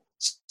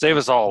 Save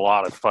us all a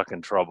lot of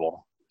fucking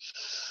trouble.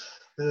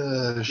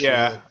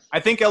 Yeah, I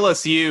think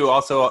LSU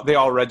also, they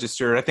all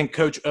registered. I think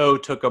Coach O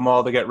took them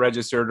all to get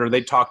registered, or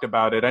they talked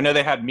about it. I know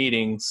they had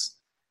meetings.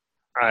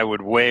 I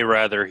would way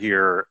rather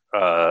hear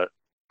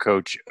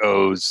Coach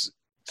O's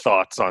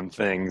thoughts on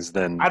things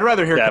than I'd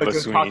rather hear Dabo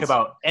coaches talk Swinney's.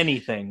 about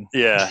anything.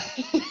 Yeah.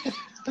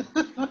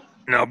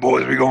 Now,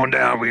 boys, we're going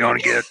down. We're gonna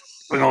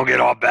get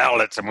our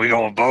ballots and we're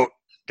gonna vote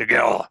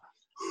together.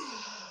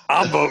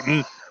 I'm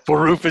voting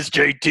for Rufus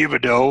J.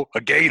 Thibodeau,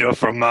 a Gator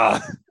from my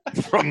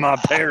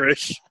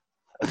parish.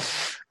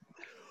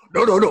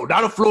 No,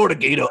 not a Florida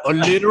gator, a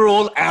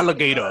literal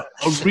alligator,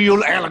 a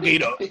real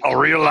alligator. A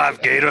real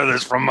life Gator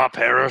that's from my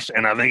parish,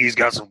 and I think he's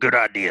got some good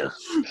ideas.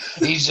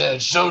 He's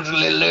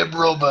socially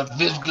liberal but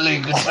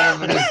fiscally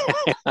conservative.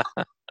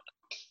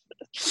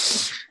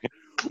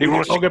 He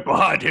wants I'll to, get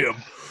behind him.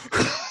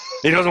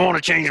 he doesn't want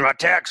to change my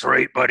tax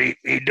rate, but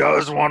he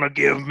does want to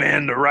give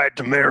men the right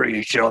to marry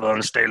each other in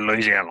the state of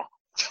Louisiana.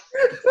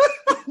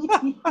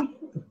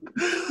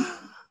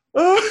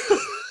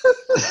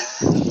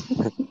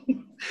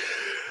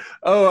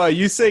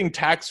 You saying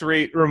tax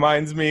rate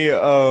reminds me.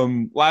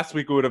 Last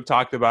week we would have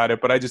talked about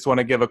it, but I just want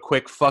to give a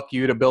quick fuck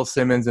you to Bill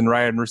Simmons and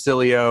Ryan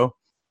Russillo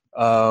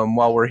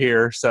while we're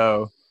here.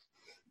 So,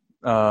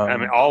 I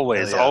mean,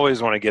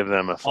 always want to give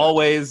them a fuck.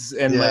 Always,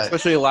 and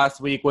especially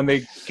last week when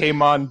they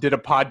came on, did a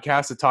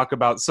podcast to talk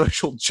about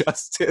social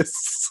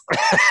justice.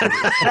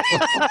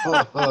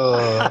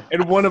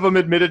 And one of them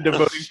admitted to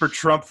voting for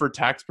Trump for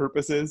tax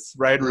purposes.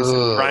 Ryan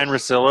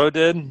Russillo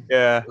did?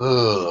 Yeah.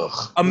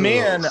 A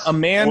man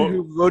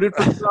who voted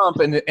for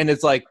Trump and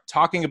it's like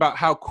talking about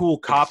how cool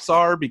cops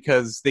are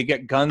because they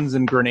get guns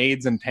and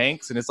grenades and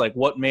tanks. And it's like,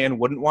 what man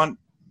wouldn't want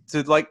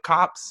to like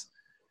cops?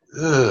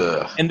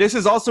 And this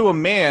is also a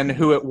man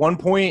who at one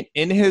point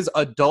in his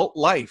adult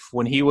life,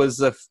 when he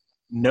was a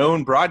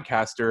known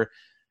broadcaster,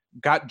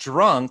 got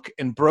drunk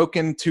and broke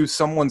into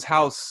someone's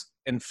house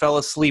and fell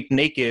asleep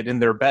naked in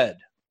their bed.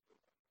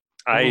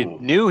 I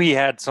knew he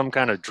had some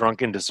kind of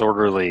drunken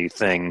disorderly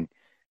thing.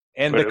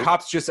 And the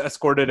cops just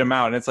escorted him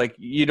out. And it's like,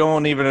 you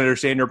don't even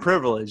understand your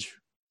privilege.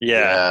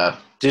 Yeah.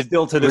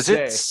 Still to this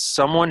day. Was it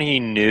someone he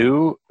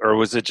knew, or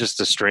was it just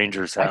a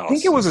stranger's house? I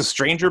think it was a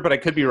stranger, but I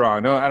could be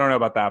wrong. No, I don't know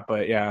about that,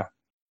 but yeah.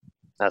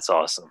 That's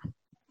awesome.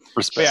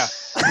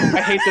 Respect. But yeah,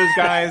 I hate those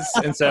guys,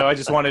 and so I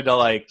just wanted to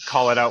like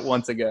call it out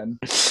once again.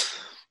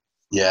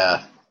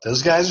 Yeah,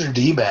 those guys are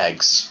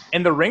D-bags.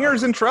 And the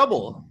Ringer's in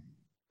trouble.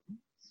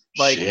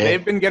 Like,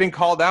 they've been getting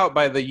called out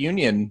by the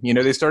union. You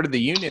know, they started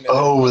the union.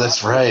 Oh,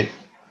 that's right.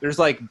 There's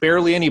like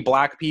barely any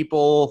black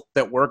people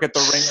that work at the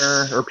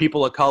Ringer or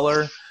people of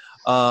color.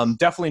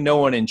 Definitely no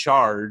one in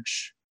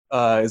charge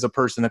is a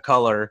person of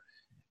color.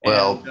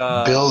 Well,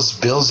 and,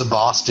 Bill's a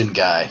Boston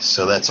guy,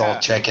 so that's all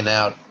checking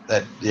out.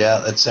 That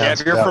sounds. Yeah,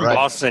 if you're from right.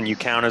 Boston, you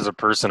count as a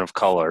person of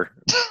color.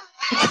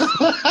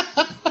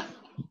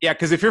 Yeah,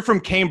 because if you're from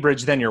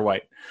Cambridge, then you're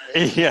white.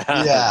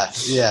 Yeah,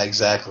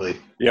 exactly.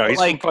 Yeah, he's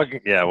like,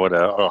 fucking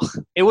whatever.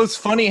 It was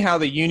funny how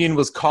the union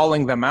was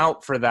calling them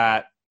out for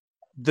that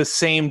the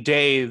same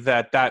day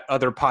that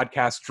other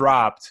podcast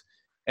dropped.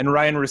 And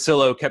Ryan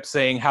Russillo kept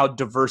saying how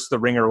diverse the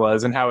Ringer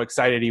was and how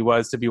excited he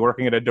was to be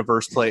working at a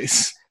diverse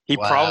place. He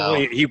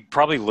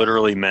probably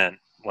literally meant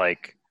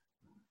like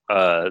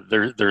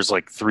there's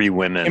like 3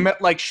 women. He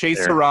met like Shea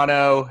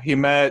Serrano. He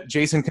met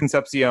Jason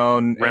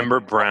Concepcion.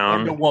 Rembert Brown.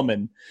 And a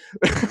woman.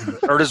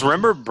 Or does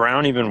Rembert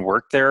Brown even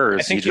work there? Or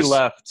is I think he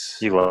left.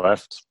 He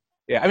left.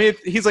 Yeah, I mean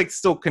he's like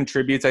still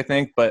contributes, I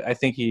think, but I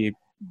think he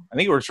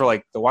works for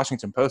like the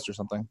Washington Post or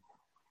something.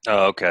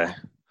 Oh, okay.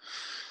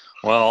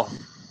 Well,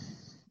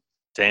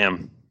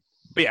 damn.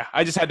 But yeah,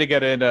 I just had to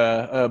get in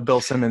a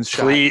Bill Simmons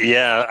shot.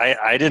 Yeah,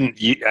 I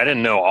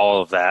didn't know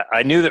all of that.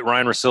 I knew that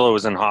Ryan Russillo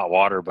was in hot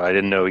water, but I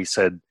didn't know he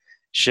said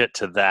shit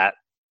to that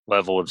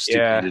level of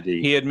stupidity.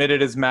 Yeah, he admitted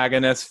his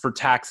MAGA-ness for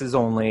taxes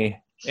only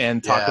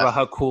and talked about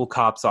how cool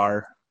cops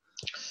are.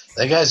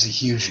 That guy's a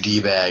huge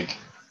D-bag.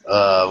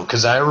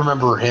 Because I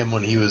remember him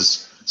when he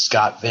was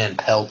Scott Van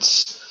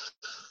Pelt's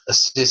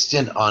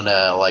assistant on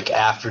a like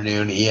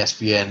afternoon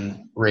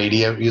ESPN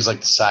radio. He was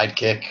like the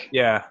sidekick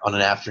on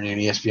an afternoon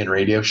ESPN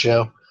radio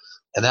show.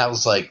 And that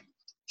was like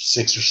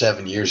 6 or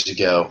 7 years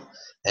ago.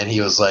 And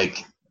he was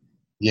like,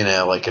 you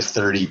know, like a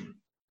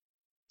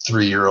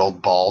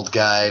 33-year-old bald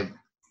guy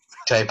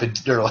type of,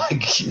 or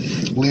like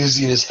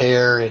losing his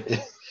hair,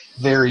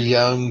 very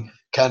young,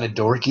 kind of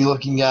dorky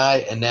looking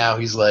guy. And now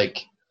he's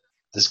like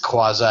this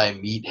quasi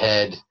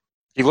meathead.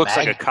 He looks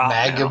like a cop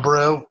MAGA now.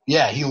 Bro.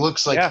 Yeah, he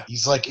looks like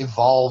he's like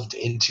evolved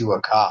into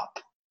a cop,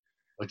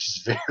 which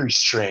is very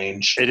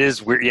strange. It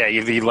is weird. Yeah,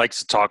 he likes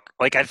to talk.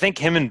 Like, I think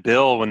him and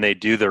Bill, when they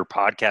do their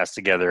podcast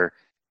together,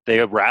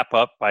 they wrap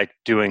up by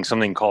doing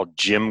something called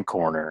Gym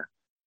Corner,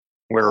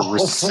 where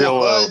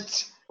Russillo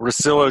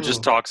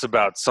just talks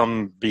about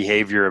some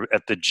behavior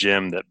at the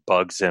gym that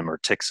bugs him or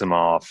ticks him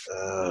off.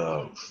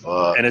 Oh,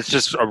 fuck. And it's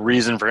just a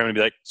reason for him to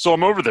be like, so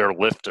I'm over there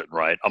lifting,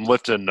 right? I'm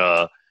lifting,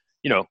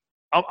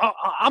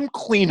 I'm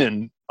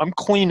cleaning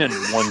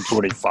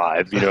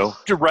 125, 2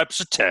 reps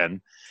of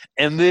 10.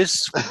 And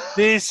this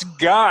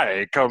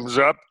guy comes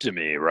up to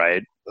me,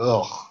 right?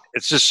 Ugh.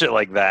 It's just shit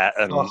like that.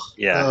 And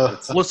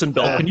Listen,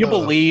 Bill, can you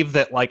believe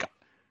that like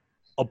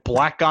a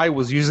black guy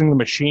was using the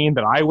machine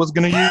that I was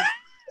going to use?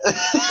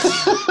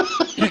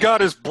 He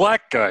got his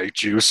black guy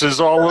juices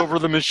all over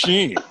the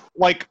machine.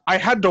 Like, I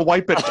had to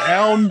wipe it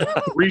down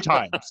 3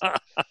 times.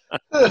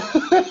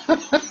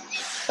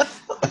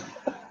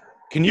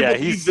 Can you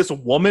believe this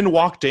woman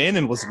walked in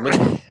and was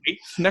lifting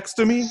weights next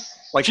to me?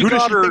 Like, she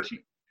got her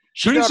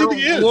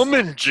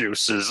woman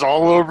juices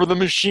all over the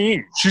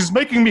machine. She's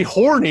making me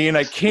horny, and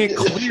I can't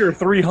clear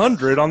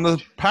 300 on the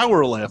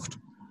power lift.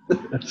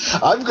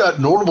 I've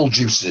got normal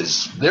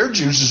juices. Their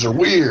juices are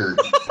weird.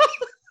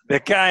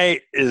 That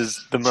guy is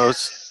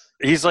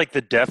he's like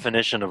the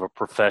definition of a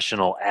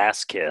professional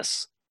ass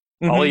kiss.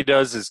 Mm-hmm. All he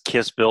does is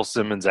kiss Bill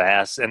Simmons'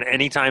 ass, and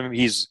anytime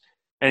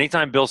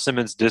Bill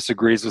Simmons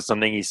disagrees with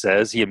something he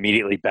says, he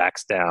immediately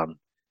backs down.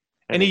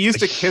 And he used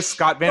to kiss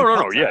Scott Van No,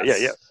 Pelt's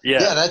yeah.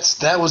 Yeah,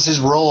 that was his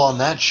role on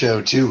that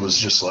show too. Was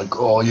just like,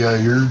 oh yeah,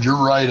 you're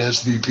right,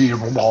 SVP.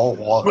 Blah,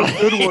 blah, blah.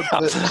 Good one.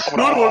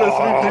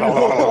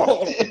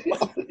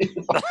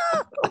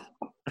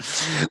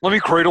 Let me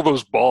cradle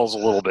those balls a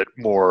little bit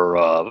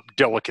more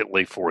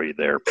delicately for you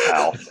there,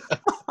 pal.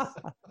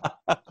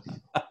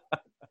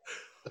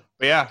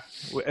 But yeah,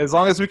 as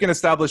long as we can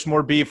establish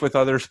more beef with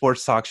other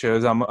sports talk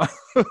shows, I'm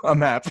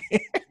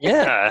happy.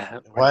 Yeah.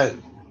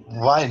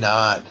 Why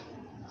not?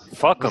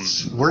 Fuck them.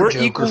 We're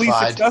equally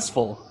Joker-fied. We're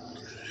successful.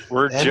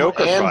 And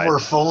Joker-fied. we're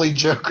fully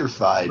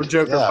Joker-fied. We're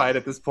Joker-fied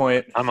at this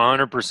point. I'm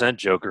 100%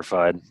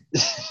 Joker-fied.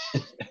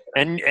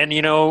 and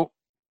you know,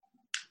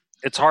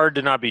 it's hard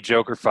to not be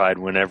Joker-fied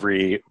when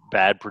every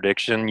bad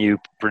prediction you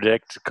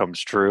predict comes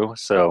true.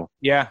 So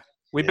Yeah.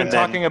 We've been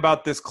talking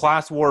about this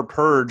class war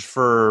purge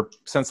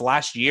since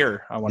last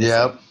year, I want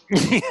to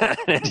say. yeah,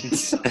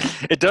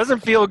 it doesn't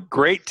feel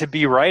great to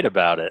be right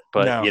about it,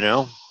 but No. you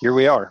know, here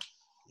we are.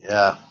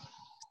 Yeah.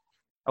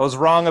 I was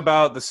wrong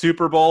about the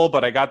Super Bowl,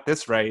 but I got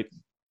this right.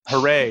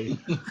 Hooray.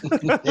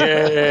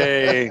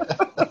 Yay.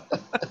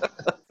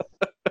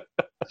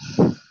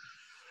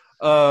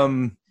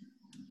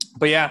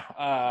 But yeah,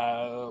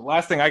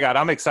 last thing I got,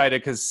 I'm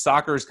excited because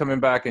soccer is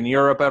coming back in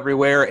Europe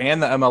everywhere,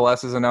 and the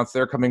MLS has announced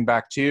they're coming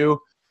back too.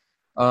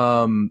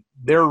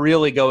 They're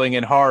really going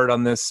in hard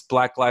on this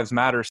Black Lives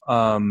Matter.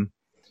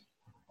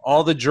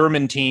 All the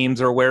German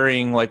teams are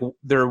wearing, like,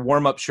 their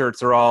warm-up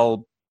shirts are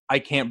all I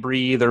Can't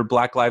Breathe or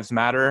Black Lives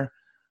Matter.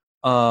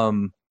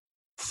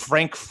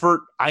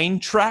 Frankfurt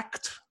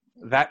Eintracht,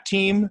 that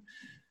team,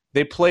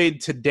 they played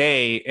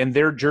today, and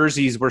their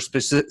jerseys were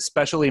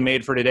specially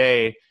made for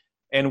today.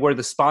 And where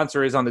the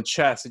sponsor is on the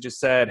chest, it just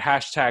said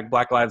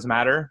 #Black Lives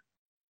Matter.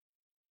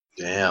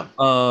 Damn.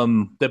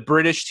 The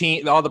British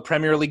team, all the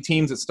Premier League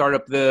teams that start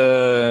up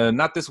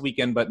not this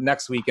weekend, but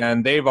next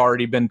weekend, they've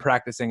already been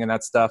practicing in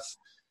that stuff.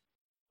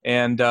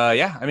 And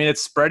yeah, I mean,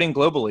 it's spreading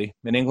globally.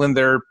 In England,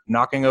 they're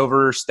knocking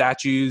over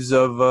statues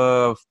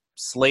of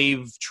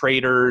slave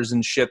traders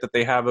and shit that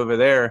they have over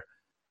there.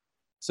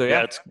 So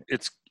yeah,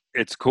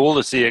 it's cool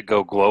to see it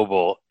go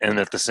global, and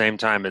at the same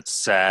time, it's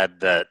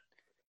sad that,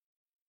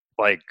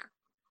 like,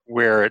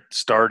 where it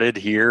started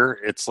here,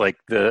 it's like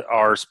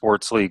our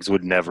sports leagues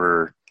would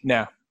never do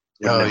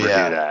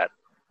that.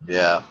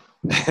 Yeah.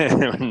 They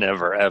would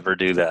never ever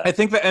do that. I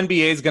think the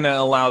NBA is going to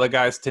allow the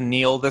guys to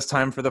kneel this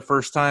time for the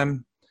first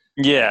time.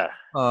 Yeah.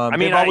 I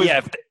mean,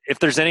 if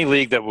there's any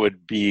league that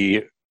would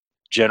be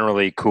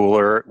generally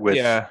cooler with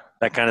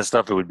that kind of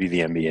stuff, it would be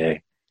the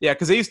NBA. Yeah,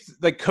 because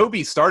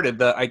Kobe started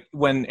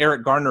when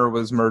Eric Garner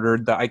was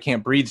murdered, the I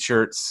Can't Breathe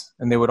shirts,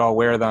 and they would all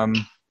wear them.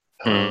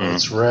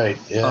 That's right.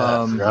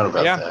 Yeah, I forgot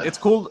about that. Yeah, it's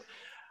cool.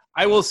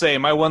 I will say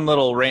my one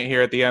little rant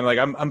here at the end, like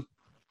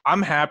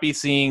I'm happy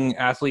seeing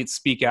athletes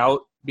speak out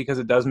because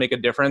it does make a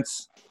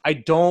difference. I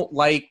don't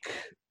like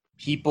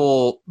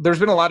people. There's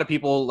been a lot of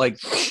people like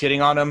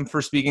shitting on them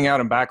for speaking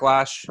out and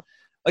backlash,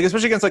 like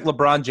especially against like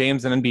LeBron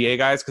James and NBA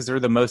guys because they're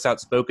the most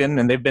outspoken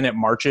and they've been at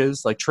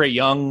marches. Like Trae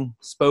Young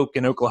spoke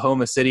in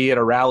Oklahoma City at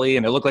a rally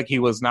and it looked like he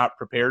was not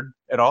prepared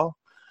at all.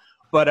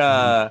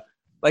 But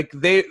like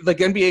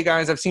NBA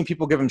guys, I've seen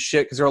people give him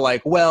shit because they're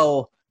like,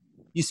 well,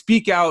 you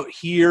speak out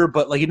here,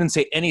 but like you didn't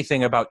say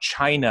anything about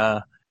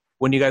China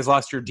when you guys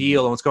lost your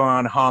deal and what's going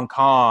on in Hong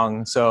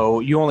Kong. So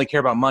you only care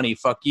about money.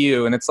 Fuck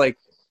you. And it's like,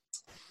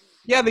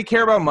 yeah, they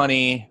care about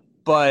money,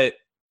 but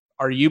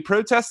are you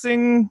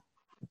protesting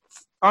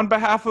on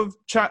behalf of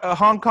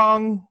Hong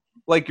Kong?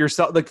 Like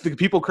yourself, like the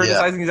people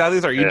criticizing these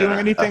athletes, are you doing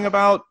anything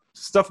about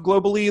stuff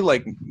globally?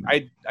 Like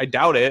I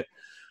doubt it.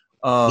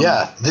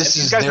 This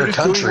is their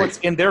country. What's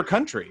in their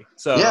country.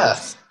 So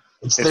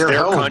it's their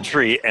home.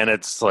 country, and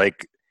it's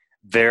like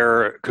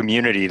their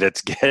community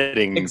that's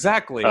getting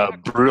exactly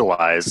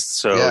brutalized.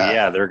 So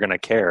they're gonna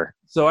care.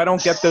 So I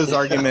don't get those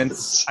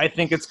arguments. I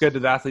think it's good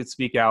that athletes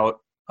speak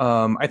out.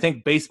 I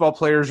think baseball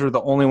players are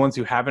the only ones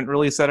who haven't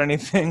really said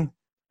anything,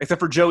 except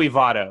for Joey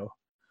Votto.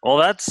 Well,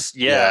 that's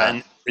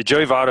and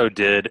Joey Votto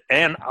did,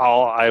 and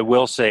I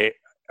will say.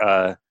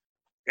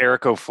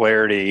 Eric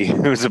O'Flaherty,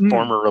 who's a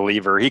former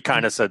reliever, he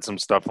kind of said some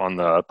stuff on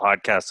the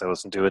podcast I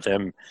listened to with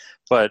him.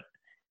 But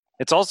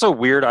it's also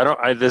weird.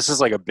 This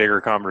is like a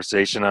bigger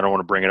conversation. I don't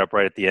want to bring it up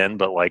right at the end,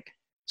 but like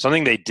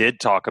something they did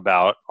talk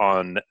about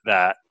on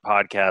that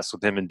podcast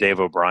with him and Dave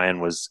O'Brien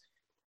was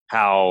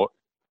how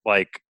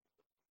like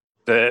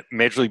the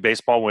Major League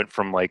Baseball went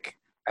from like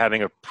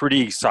having a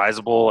pretty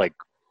sizable like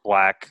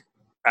black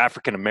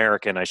African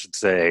American, I should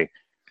say,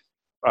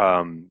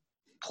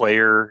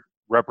 player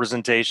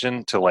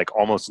representation to like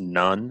almost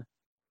none.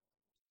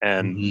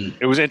 And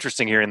it was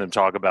interesting hearing them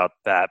talk about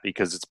that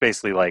because it's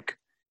basically like,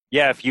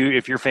 yeah,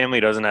 if your family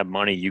doesn't have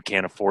money, you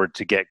can't afford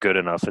to get good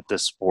enough at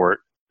this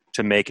sport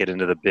to make it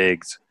into the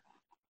bigs,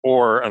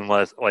 or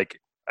unless like,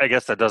 I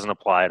guess that doesn't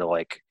apply to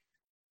like,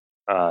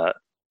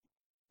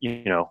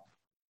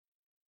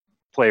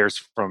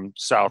 players from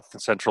South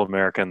and Central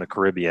America and the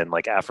Caribbean,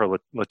 like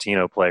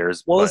Afro-Latino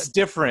players. Well, it's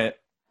different.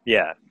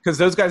 Yeah. Because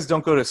those guys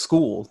don't go to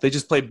school. They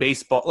just play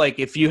baseball. Like,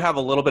 if you have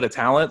a little bit of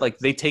talent, like,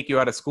 they take you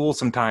out of school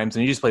sometimes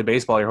and you just play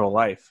baseball your whole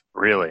life.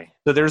 Really?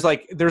 So there's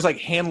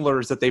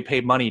handlers that they pay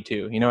money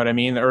to, you know what I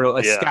mean? Or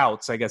like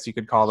scouts, I guess you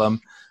could call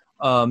them,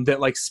 that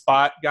like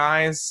spot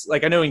guys.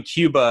 Like, I know in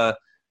Cuba,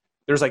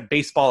 there's like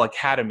baseball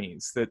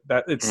academies that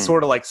it's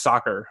sort of like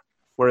soccer,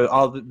 where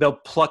they'll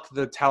pluck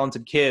the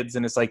talented kids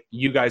and it's like,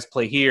 you guys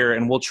play here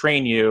and we'll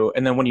train you.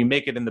 And then when you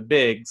make it in the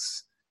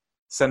bigs,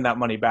 send that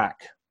money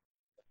back.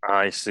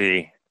 I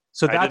see.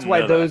 So that's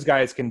why those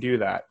guys can do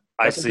that.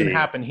 That doesn't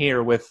happen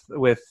here with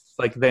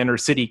like the inner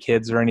city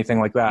kids or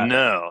anything like that.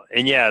 No.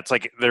 And yeah, it's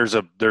like there's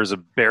a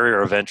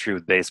barrier of entry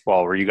with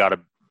baseball where you got to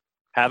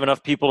have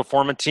enough people to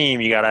form a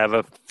team. You got to have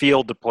a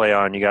field to play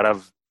on. You got to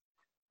have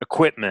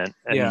equipment.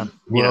 And,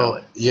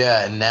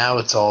 and now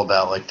it's all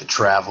about like the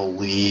travel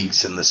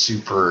leagues and the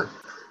super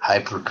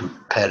hyper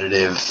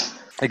competitive.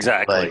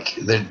 Exactly. Like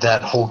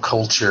that whole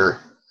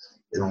culture,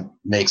 it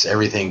makes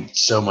everything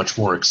so much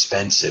more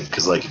expensive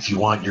because, like, if you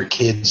want your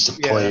kids to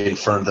play in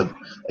front of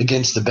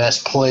against the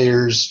best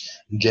players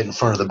and get in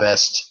front of the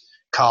best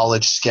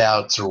college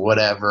scouts or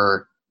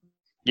whatever,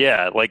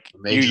 like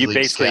you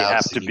basically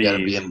have to be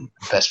in the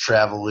best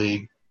travel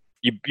league.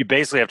 You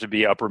basically have to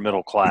be upper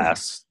middle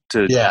class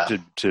to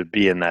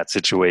be in that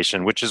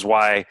situation, which is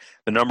why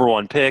the number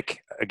one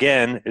pick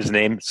again is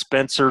named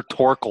Spencer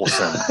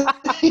Torkelson.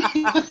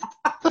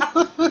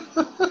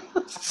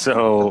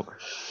 So.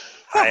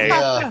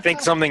 I think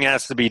something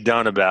has to be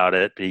done about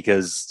it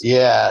because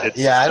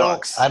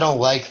I don't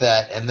like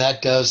that, and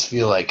that does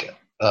feel like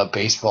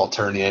baseball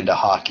turning into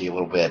hockey a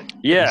little bit.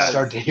 Yeah, you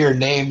start to hear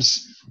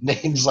names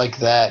like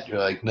that, you're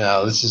like,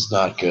 no, this is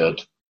not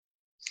good.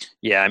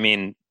 Yeah, I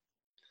mean,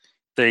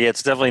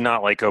 it's definitely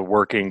not like a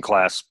working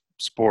class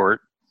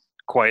sport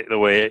quite the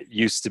way it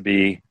used to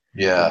be.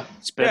 Yeah.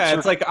 Spencer? Yeah,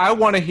 it's like I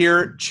want to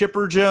hear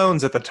Chipper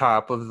Jones at the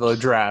top of the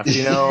draft.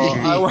 You know,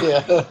 I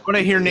want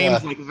to hear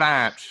names like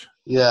that.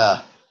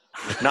 Yeah.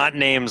 Not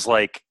names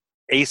like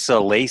Asa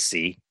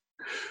Lacy.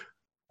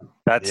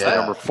 That's the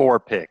number 4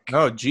 pick.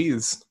 Oh,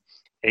 geez.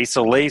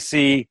 Asa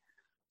Lacy.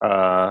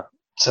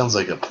 Sounds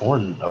like a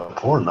porn though.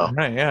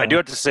 Right, yeah. I do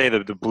have to say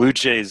that the Blue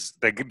Jays,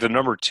 the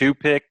number 2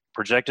 pick,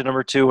 projected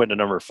number 2, went to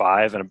number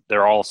 5, and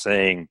they're all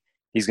saying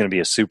he's going to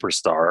be a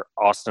superstar.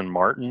 Austin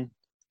Martin.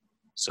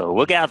 So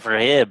look out for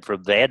him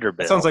from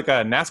Vanderbilt. Sounds like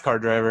a NASCAR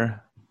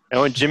driver.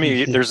 Oh, and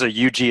Jimmy, there's a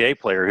UGA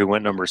player who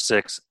went number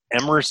 6,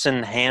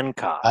 Emerson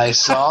Hancock. I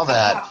saw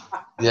that.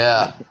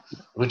 Yeah.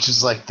 Which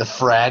is like the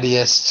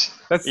frattiest.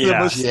 That's the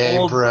most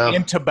old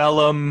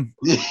antebellum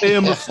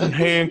Emerson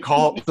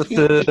Hancock the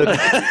third.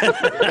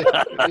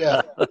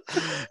 Yeah.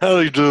 How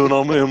you doing?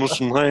 I'm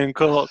Emerson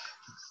Hancock.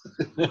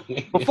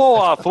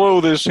 Before I throw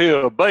this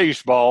here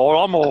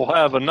baseball, I'm going to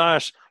have a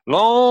nice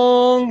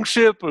long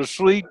sip of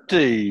sweet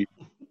tea.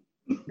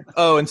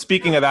 Oh, and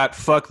speaking of that,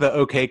 fuck the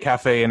OK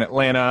Cafe in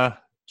Atlanta,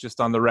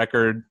 just on the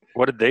record.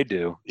 What did they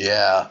do?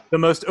 Yeah. The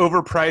most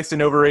overpriced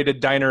and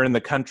overrated diner in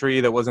the country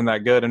that wasn't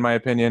that good, in my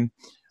opinion.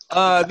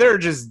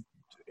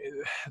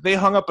 They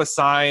hung up a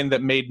sign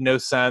that made no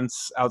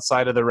sense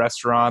outside of the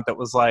restaurant that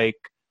was like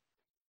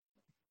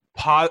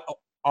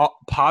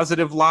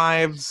positive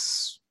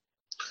lives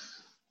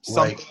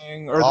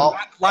something, like or all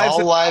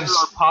lives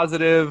are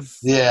positive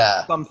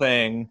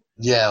something.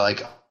 Yeah,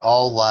 like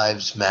all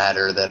lives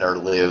matter that are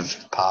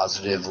lived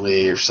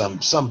positively, or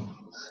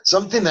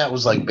something that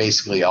was like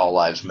basically all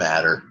lives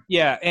matter.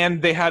 Yeah,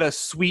 and they had a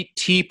sweet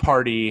tea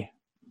party.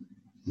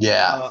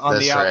 Yeah, on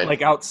that's right.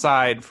 Like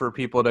outside for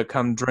people to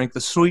come drink the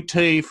sweet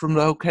tea from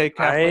the OK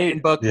Cafe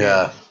in Buckhead.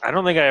 Yeah, I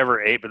don't think I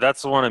ever ate, but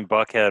that's the one in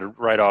Buckhead,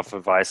 right off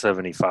of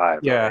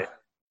I-75. Yeah, right?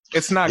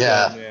 It's not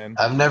good, man.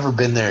 I've never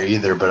been there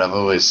either, but I've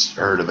always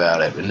heard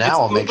about it. And now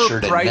I'll make sure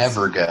to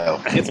never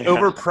go. It's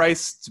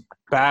overpriced,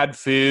 bad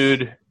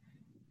food,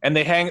 and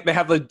they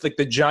have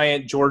the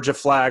giant Georgia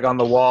flag on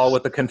the wall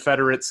with the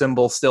Confederate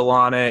symbol still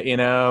on it, you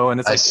know. And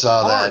it's like, I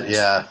saw that,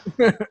 yeah,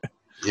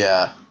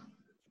 yeah.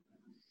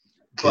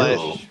 But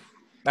Cool.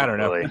 I don't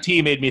know. Really? The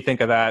tea made me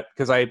think of that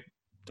because I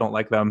don't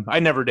like them.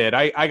 I never did.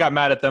 I got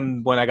mad at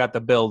them when I got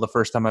the bill the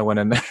first time I went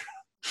in there.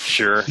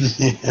 Sure.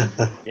 Yeah.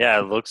 Yeah,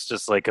 it looks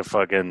just like a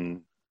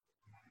fucking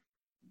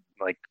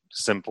like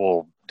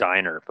simple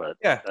diner, but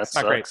Yeah, that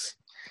not great. sucks.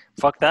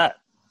 Fuck that.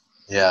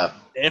 Yeah.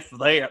 If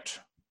that.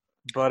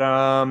 But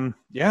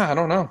yeah, I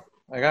don't know.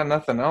 I got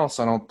nothing else,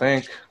 I don't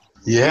think.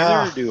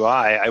 Yeah. Neither do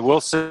I. I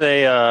will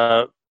say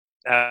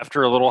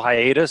after a little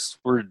hiatus,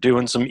 we're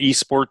doing some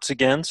esports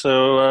again,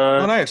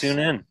 so nice. Tune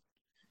in.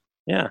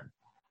 Yeah.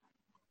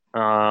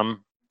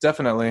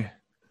 Definitely.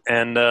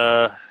 And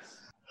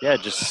yeah,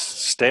 just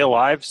stay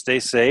alive, stay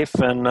safe,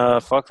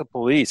 and fuck the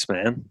police,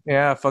 man.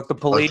 Yeah, fuck the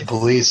police. Fuck the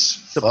police.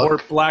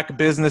 Support Fuck black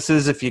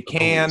businesses if you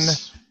can.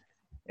 police.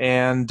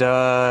 And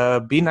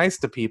be nice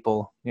to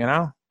people, you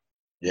know?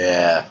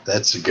 Yeah,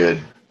 that's good.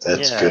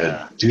 That's Yeah.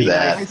 good. Do Be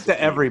that. Nice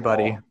to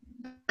everybody.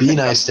 Be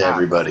nice to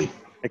everybody.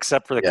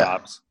 Except for the Yeah.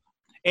 cops.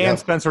 And Yep.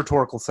 Spencer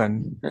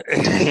Torkelson.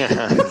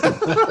 Yeah.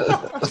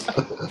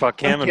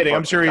 Fuck him. I'm kidding. And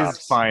I'm fuck sure the he's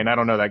cops. fine. I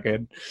don't know that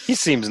good. He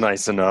seems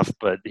nice enough,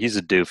 but he's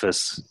a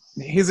doofus.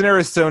 He's an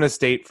Arizona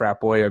State frat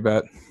boy, I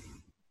bet.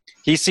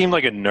 He seemed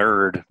like a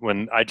nerd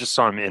when I just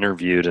saw him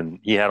interviewed, and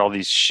he had all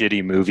these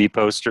shitty movie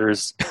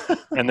posters.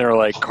 And they were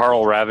like,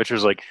 Carl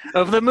Ravitcher's like,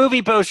 of the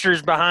movie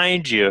posters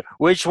behind you,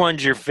 which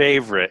one's your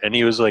favorite? And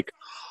he was like,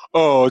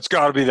 oh, it's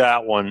got to be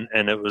that one.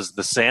 And it was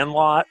The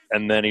Sandlot.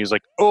 And then he was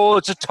like, oh,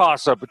 it's a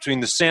toss-up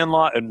between The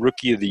Sandlot and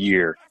Rookie of the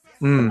Year.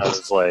 Mm. I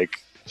was like,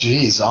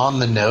 Jeez, on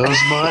the nose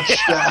much?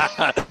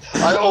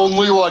 I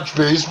only watch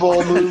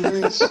baseball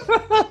movies.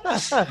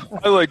 I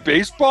like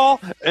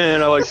baseball,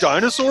 and I like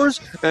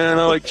dinosaurs, and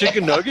I like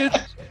chicken nuggets.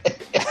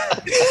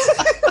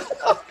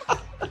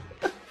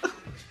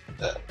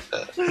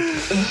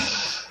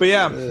 But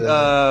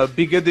yeah,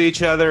 be good to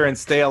each other and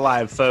stay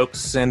alive,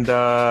 folks. And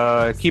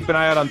keep an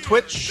eye out on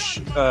Twitch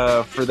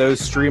for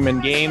those streaming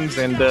games.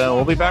 And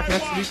we'll be back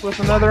next week with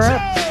another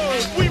app.